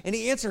 And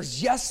he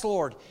answers, yes,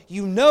 Lord,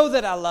 you know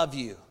that I love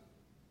you.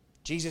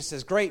 Jesus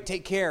says, great,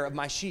 take care of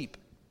my sheep.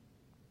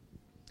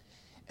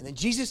 And then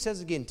Jesus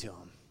says again to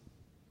him,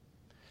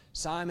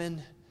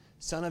 Simon,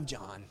 son of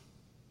John,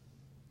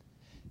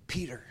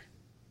 Peter,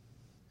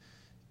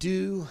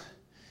 do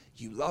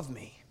you love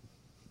me?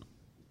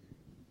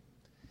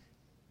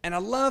 And I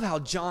love how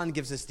John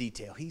gives us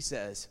detail. He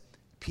says,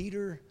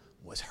 Peter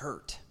was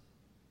hurt.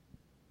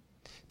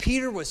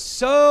 Peter was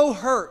so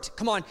hurt.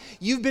 Come on,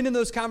 you've been in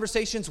those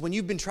conversations when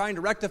you've been trying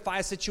to rectify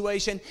a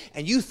situation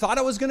and you thought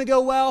it was going to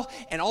go well,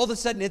 and all of a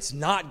sudden it's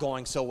not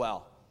going so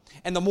well.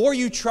 And the more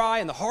you try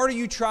and the harder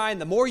you try and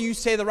the more you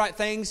say the right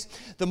things,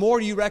 the more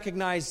you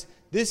recognize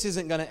this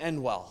isn't going to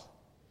end well.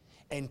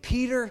 And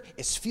Peter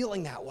is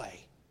feeling that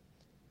way.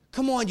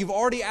 Come on, you've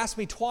already asked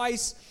me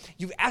twice.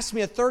 You've asked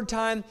me a third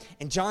time.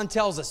 And John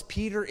tells us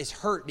Peter is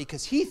hurt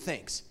because he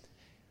thinks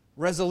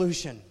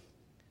resolution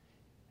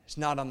is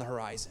not on the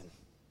horizon.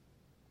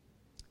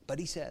 But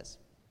he says,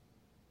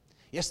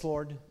 yes,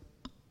 Lord,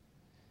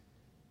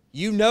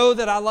 you know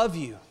that I love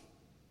you.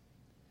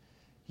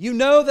 You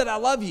know that I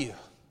love you.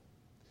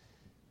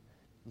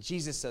 And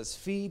Jesus says,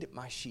 feed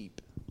my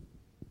sheep.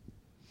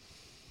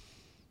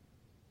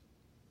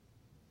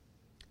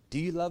 Do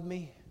you love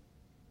me?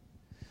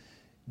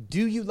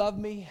 Do you love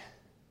me?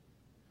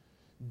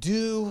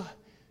 Do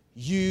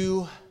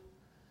you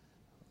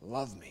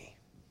love me?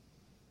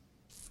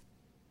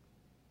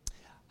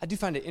 I do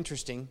find it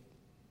interesting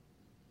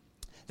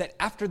that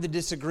after the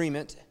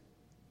disagreement,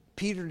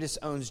 Peter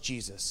disowns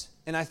Jesus.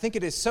 And I think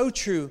it is so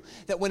true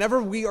that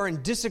whenever we are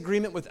in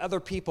disagreement with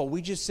other people,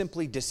 we just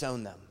simply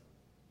disown them.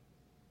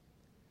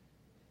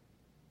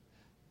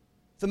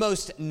 The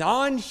most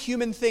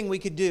non-human thing we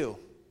could do.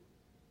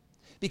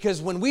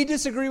 Because when we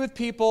disagree with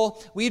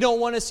people, we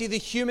don't want to see the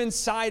human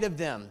side of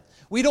them.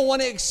 We don't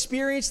want to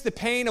experience the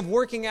pain of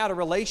working out a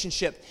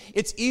relationship.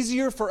 It's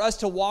easier for us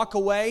to walk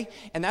away,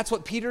 and that's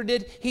what Peter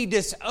did. He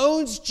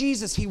disowns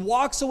Jesus. He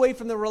walks away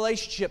from the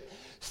relationship.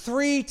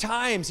 3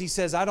 times he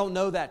says, I don't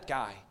know that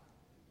guy.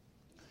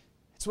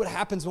 It's what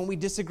happens when we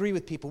disagree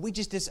with people. We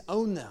just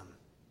disown them.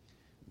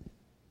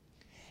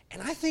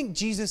 And I think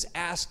Jesus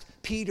asked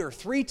Peter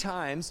 3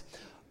 times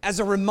as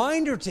a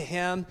reminder to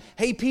him,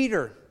 hey,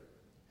 Peter,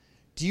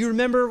 do you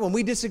remember when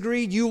we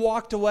disagreed, you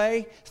walked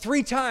away?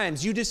 3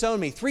 times you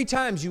disowned me. 3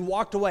 times you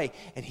walked away.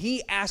 And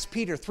he asked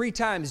Peter 3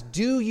 times,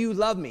 do you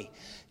love me?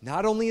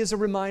 Not only as a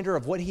reminder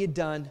of what he had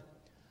done,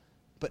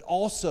 but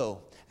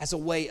also as a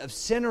way of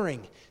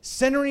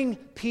centering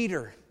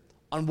Peter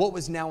on what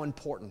was now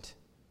important.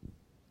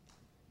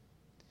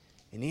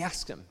 And he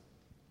asked him,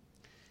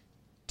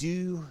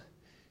 do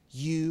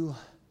you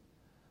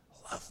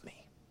love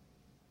me?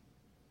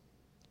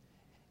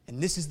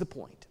 And this is the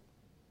point.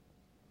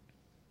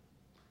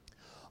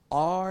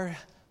 Our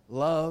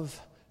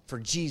love for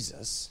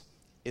Jesus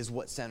is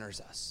what centers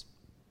us.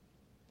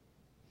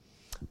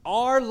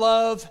 Our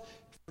love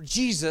for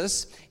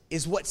Jesus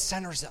is what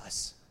centers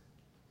us.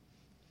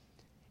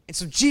 And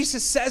so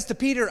Jesus says to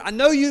Peter, I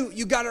know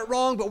you got it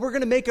wrong, but we're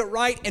going to make it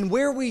right. And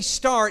where we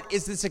start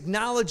is this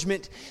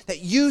acknowledgement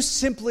that you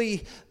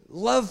simply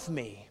love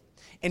me.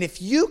 And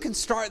if you can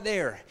start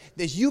there,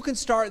 then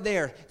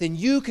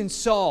you can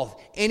solve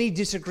any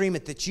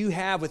disagreement that you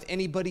have with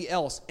anybody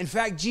else. In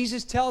fact,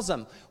 Jesus tells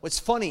them, what's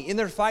funny, in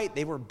their fight,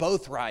 they were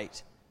both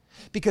right.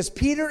 Because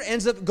Peter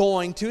ends up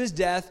going to his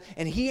death,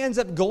 and he ends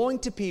up going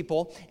to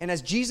people, and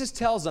as Jesus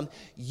tells them,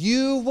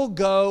 you will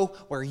go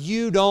where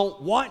you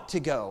don't want to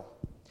go.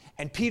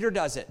 And Peter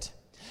does it.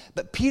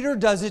 But Peter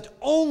does it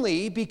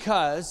only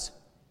because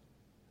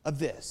of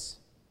this.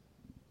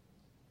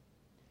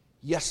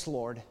 Yes,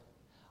 Lord,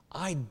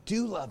 I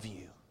do love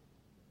you.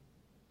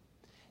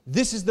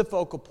 This is the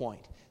focal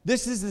point.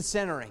 This is the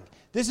centering.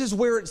 This is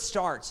where it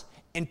starts.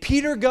 And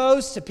Peter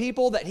goes to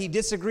people that he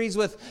disagrees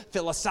with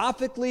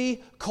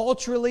philosophically,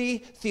 culturally,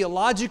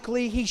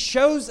 theologically. He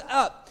shows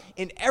up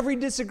in every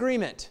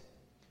disagreement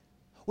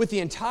with the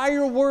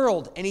entire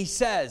world, and he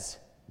says,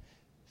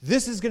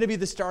 this is going to be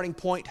the starting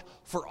point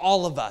for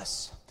all of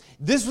us.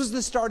 This was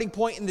the starting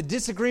point in the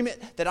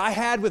disagreement that I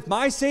had with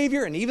my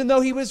Savior, and even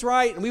though he was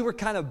right, and we were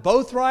kind of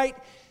both right,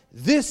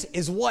 this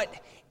is what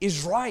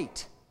is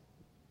right.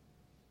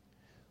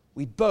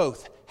 We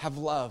both have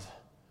love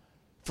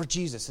for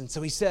Jesus. And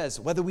so he says,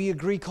 whether we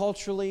agree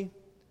culturally,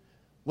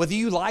 whether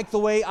you like the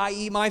way I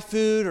eat my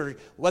food, or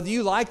whether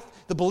you like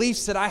the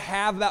beliefs that I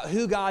have about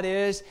who God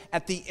is,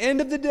 at the end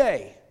of the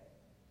day,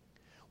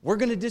 we're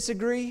going to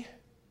disagree,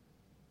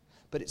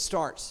 but it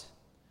starts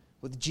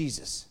with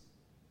Jesus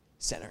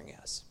centering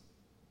us.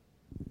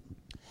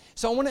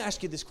 So I want to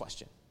ask you this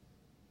question.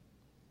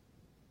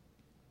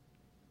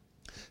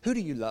 Who do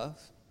you love?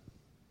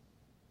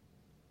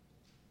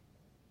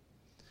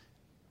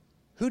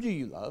 Who do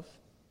you love?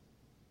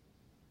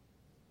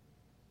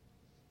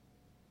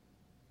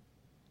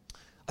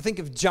 I think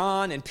if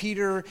John and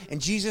Peter and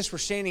Jesus were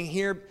standing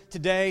here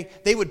today,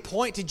 they would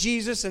point to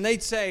Jesus and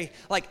they'd say,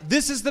 like,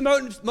 this is the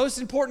most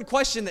important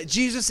question that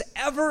Jesus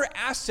ever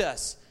asked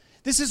us.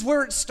 This is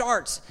where it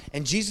starts.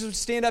 And Jesus would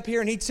stand up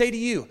here and he'd say to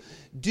you,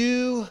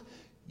 do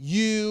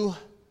you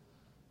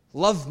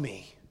love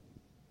me?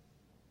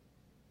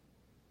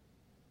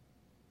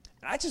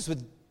 I just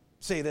would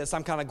say this,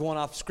 I'm kind of going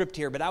off script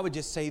here, but I would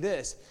just say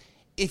this.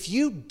 If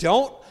you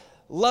don't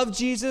love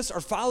Jesus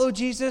or follow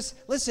Jesus,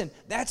 listen,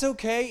 that's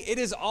okay. It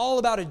is all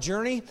about a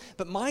journey.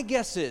 But my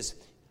guess is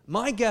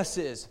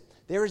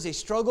there is a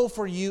struggle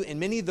for you in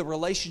many of the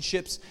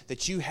relationships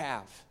that you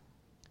have.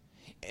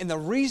 And the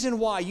reason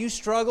why you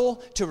struggle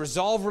to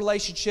resolve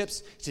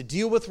relationships, to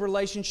deal with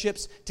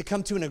relationships, to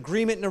come to an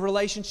agreement in a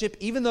relationship,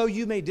 even though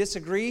you may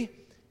disagree,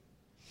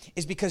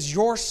 is because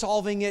you're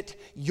solving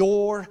it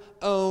your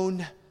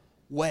own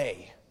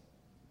way.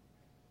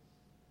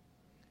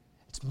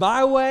 It's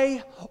my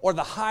way or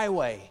the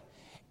highway.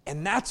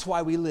 And that's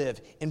why we live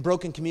in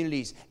broken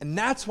communities. And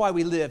that's why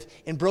we live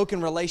in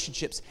broken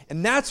relationships.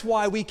 And that's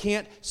why we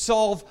can't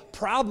solve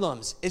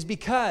problems, is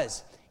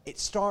because it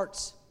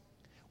starts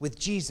with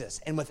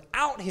Jesus. And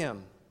without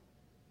him,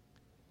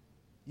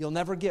 you'll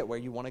never get where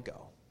you want to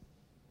go.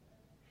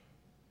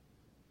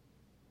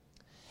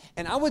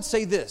 And I would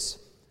say this,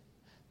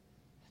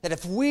 that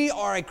if we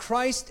are a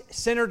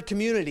Christ-centered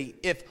community,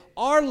 if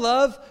our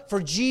love for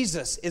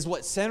Jesus is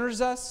what centers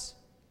us,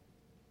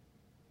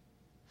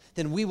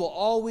 then we will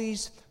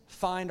always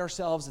find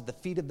ourselves at the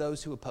feet of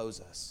those who oppose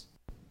us.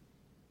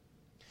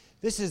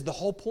 This is the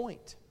whole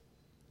point.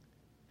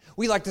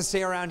 We like to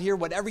say around here,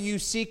 whatever you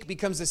seek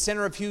becomes the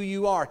center of who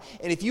you are.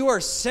 And if you are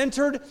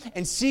centered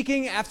and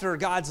seeking after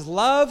God's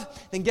love,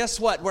 then guess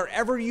what?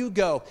 Wherever you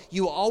go,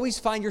 you will always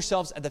find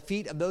yourselves at the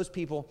feet of those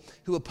people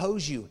who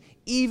oppose you,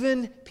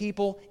 even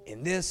people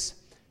in this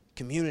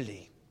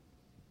community.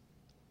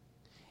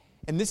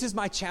 And this is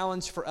my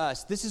challenge for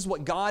us. This is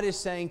what God is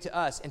saying to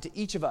us and to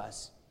each of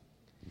us,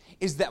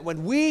 is that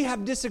when we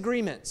have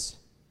disagreements,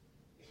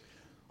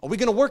 are we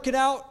going to work it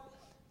out?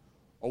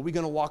 or are we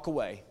going to walk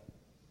away?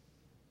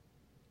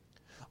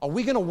 Are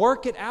we going to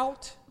work it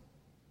out?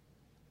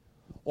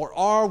 Or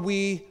are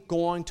we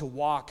going to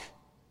walk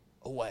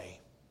away?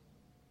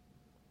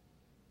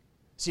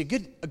 See, a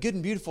good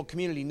and beautiful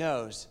community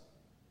knows,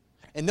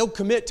 and they'll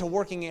commit to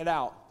working it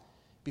out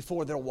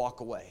before they'll walk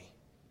away.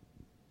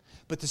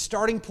 But the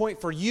starting point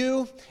for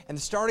you, and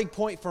the starting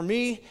point for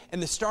me,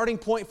 and the starting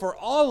point for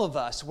all of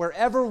us,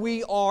 wherever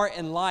we are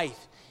in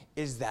life,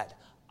 is that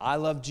I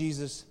love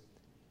Jesus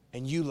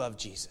and you love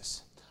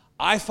Jesus.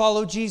 I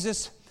follow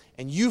Jesus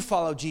and you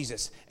follow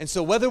Jesus. And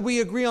so whether we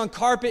agree on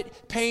carpet,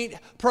 paint,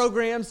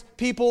 programs,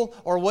 people,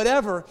 or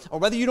whatever, or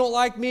whether you don't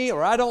like me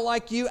or I don't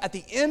like you, at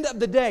the end of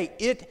the day,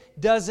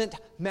 it doesn't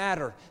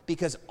matter,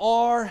 because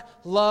our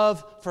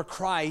love for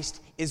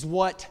Christ is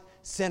what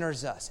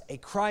centers us. A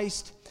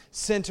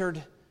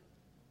Christ-centered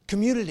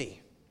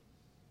community.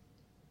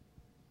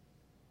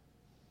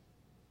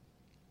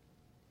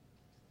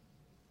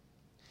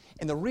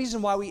 And the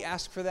reason why we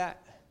ask for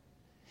that,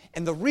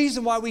 and the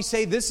reason why we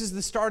say this is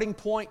the starting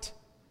point,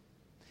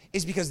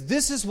 is because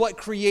this is what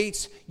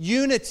creates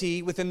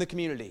unity within the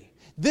community.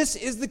 This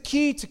is the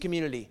key to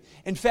community.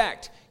 In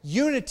fact,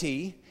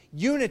 unity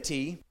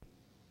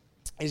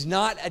is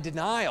not a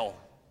denial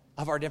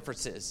of our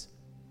differences.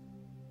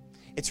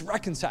 It's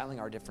reconciling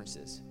our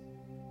differences.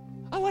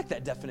 I like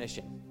that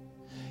definition.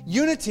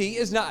 Unity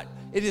is not,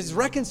 it is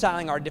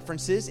reconciling our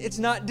differences. It's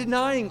not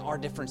denying our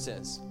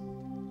differences.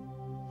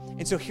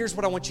 And so here's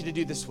what I want you to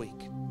do this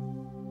week.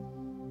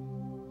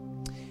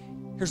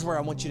 Here's where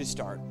I want you to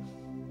start.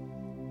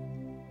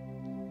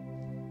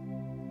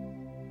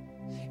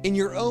 In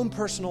your own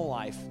personal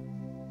life,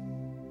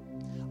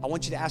 I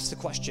want you to ask the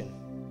question,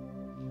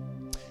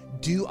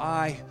 do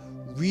I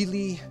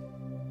really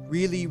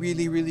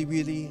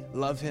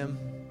love Him?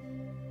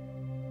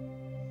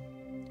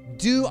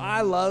 Do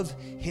I love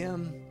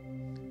Him?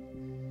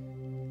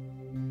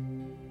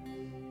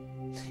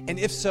 And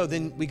if so,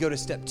 then we go to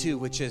step 2,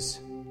 which is,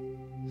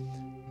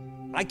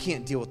 I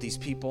can't deal with these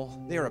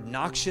people. They are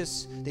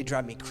obnoxious. They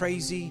drive me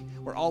crazy.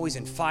 We're always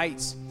in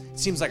fights. It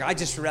seems like I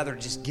just rather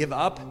just give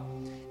up.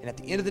 And at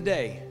the end of the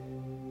day,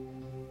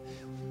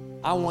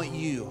 I want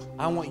you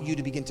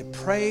to begin to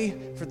pray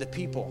for the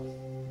people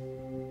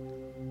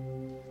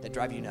that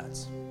drive you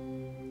nuts,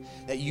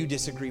 that you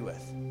disagree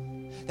with,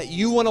 that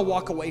you want to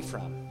walk away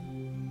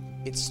from.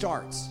 It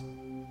starts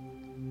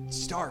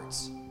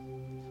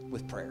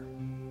with prayer.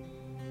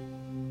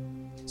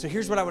 So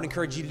here's what I would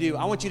encourage you to do.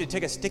 I want you to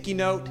take a sticky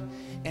note,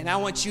 and I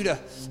want you to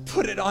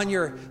put it on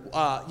your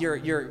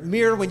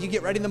mirror when you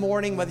get ready in the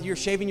morning, whether you're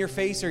shaving your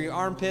face or your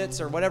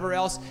armpits or whatever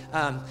else.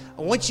 I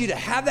want you to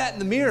have that in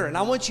the mirror, and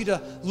I want you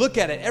to look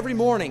at it every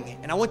morning,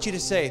 and I want you to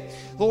say,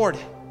 Lord,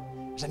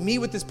 as I meet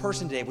with this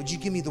person today, would you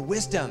give me the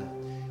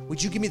wisdom?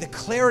 Would you give me the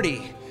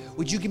clarity?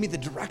 Would you give me the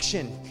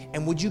direction?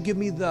 And would you give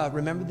me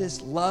remember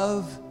this,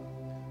 love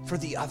for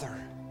the other.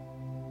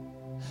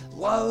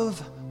 Love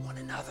one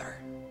another.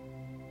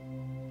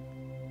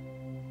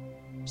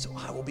 So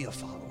I will be a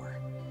follower.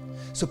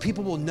 So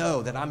people will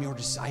know that I'm your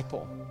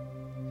disciple.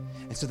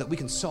 And so that we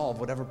can solve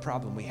whatever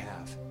problem we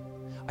have.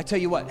 I tell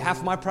you what, half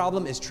of my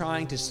problem is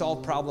trying to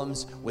solve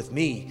problems with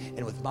me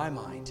and with my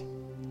mind.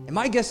 And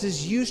my guess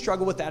is you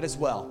struggle with that as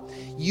well.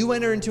 You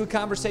enter into a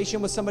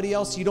conversation with somebody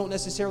else you don't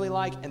necessarily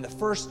like, and the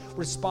first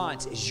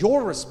response is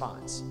your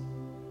response,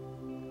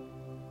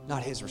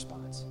 not his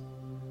response.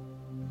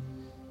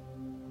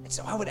 And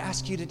so I would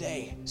ask you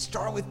today,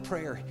 start with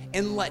prayer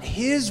and let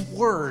His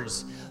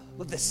words,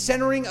 let the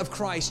centering of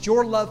Christ,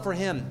 your love for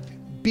Him,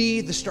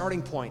 be the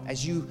starting point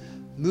as you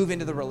move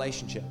into the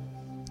relationship.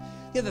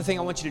 The other thing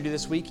I want you to do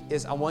this week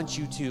is I want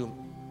you to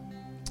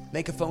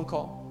make a phone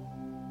call,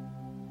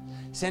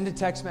 send a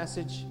text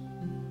message.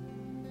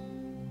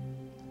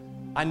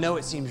 I know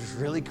it seems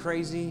really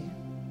crazy,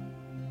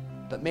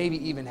 but maybe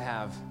even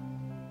have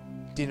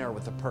dinner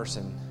with a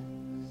person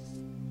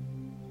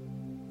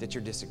that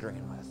you're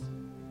disagreeing with.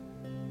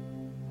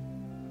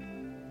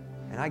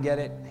 And I get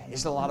it.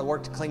 It's a lot of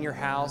work to clean your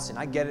house, and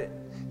I get it.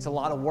 It's a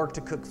lot of work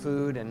to cook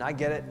food, and I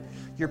get it.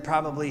 You're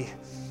probably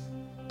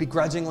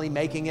begrudgingly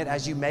making it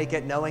as you make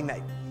it, knowing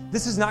that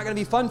this is not going to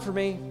be fun for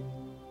me.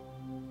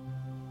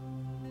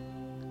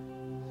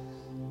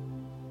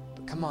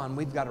 But come on,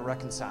 we've got to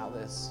reconcile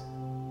this.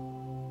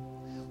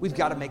 We've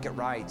got to make it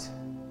right.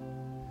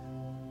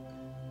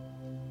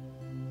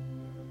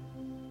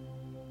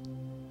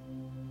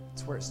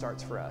 It's where it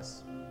starts for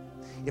us.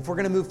 If we're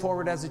going to move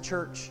forward as a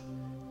church,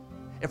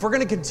 if we're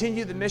going to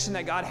continue the mission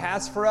that God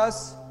has for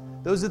us,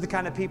 those are the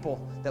kind of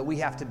people that we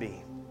have to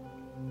be.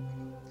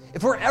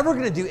 If we're ever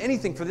going to do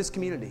anything for this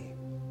community,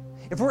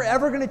 if we're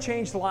ever going to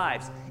change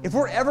lives, if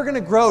we're ever going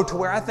to grow to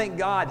where I think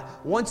God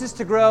wants us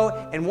to grow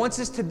and wants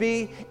us to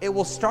be, it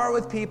will start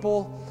with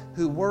people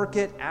who work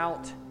it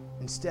out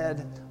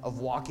instead of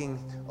walking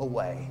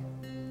away.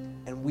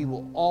 And we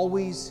will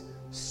always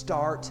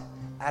start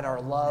at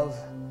our love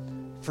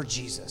for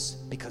Jesus,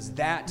 because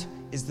that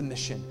is the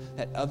mission,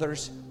 that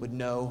others would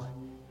know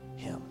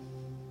Him.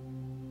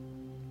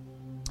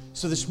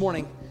 So this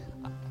morning,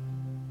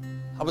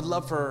 I would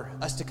love for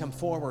us to come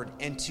forward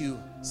and to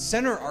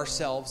center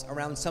ourselves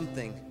around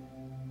something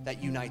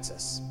that unites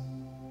us.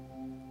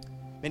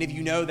 Many of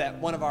you know that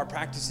one of our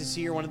practices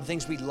here, one of the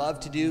things we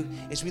love to do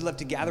is we love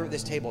to gather at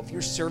this table. If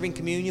you're serving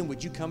communion,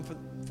 would you come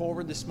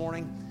forward this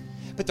morning?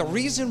 But the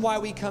reason why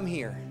we come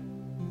here,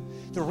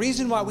 the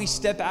reason why we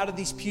step out of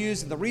these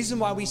pews, and the reason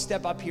why we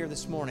step up here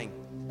this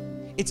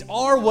morning, it's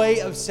our way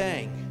of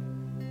saying,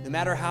 no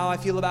matter how I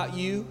feel about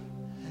you,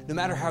 no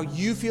matter how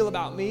you feel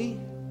about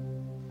me,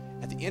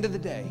 at the end of the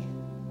day,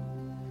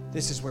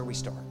 this is where we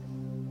start.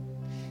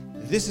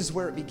 This is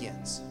where it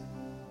begins.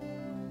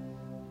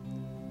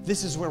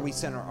 This is where we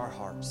center our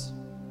hearts.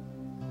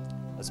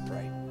 Let's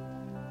pray.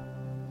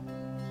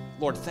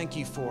 Lord, thank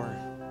you for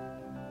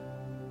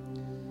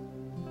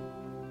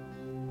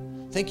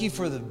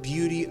the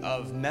beauty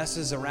of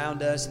messes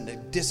around us and the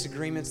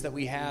disagreements that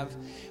we have.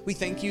 We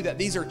thank you that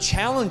these are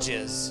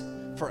challenges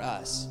for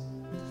us.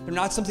 They're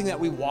not something that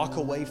we walk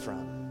away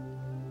from,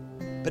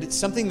 but it's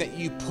something that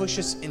you push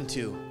us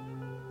into.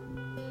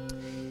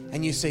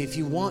 And you say, if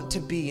you want to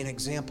be an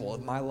example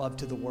of my love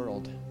to the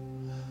world,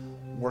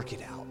 work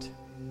it out.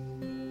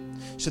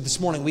 So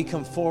this morning we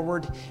come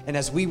forward, and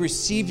as we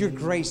receive your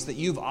grace that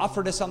you've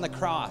offered us on the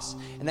cross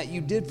and that you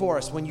did for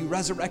us when you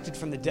resurrected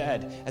from the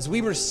dead, as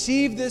we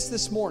receive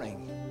this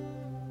morning,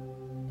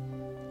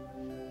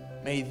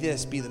 may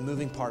this be the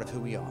moving part of who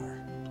we are.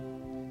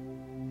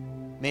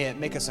 May it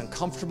make us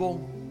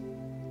uncomfortable.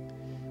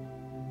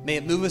 May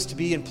it move us to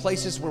be in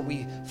places where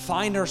we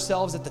find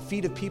ourselves at the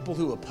feet of people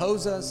who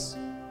oppose us.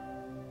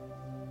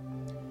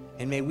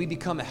 And may we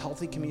become a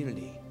healthy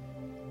community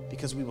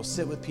because we will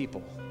sit with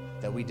people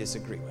that we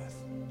disagree with.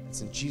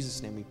 It's in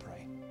Jesus' name we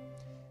pray.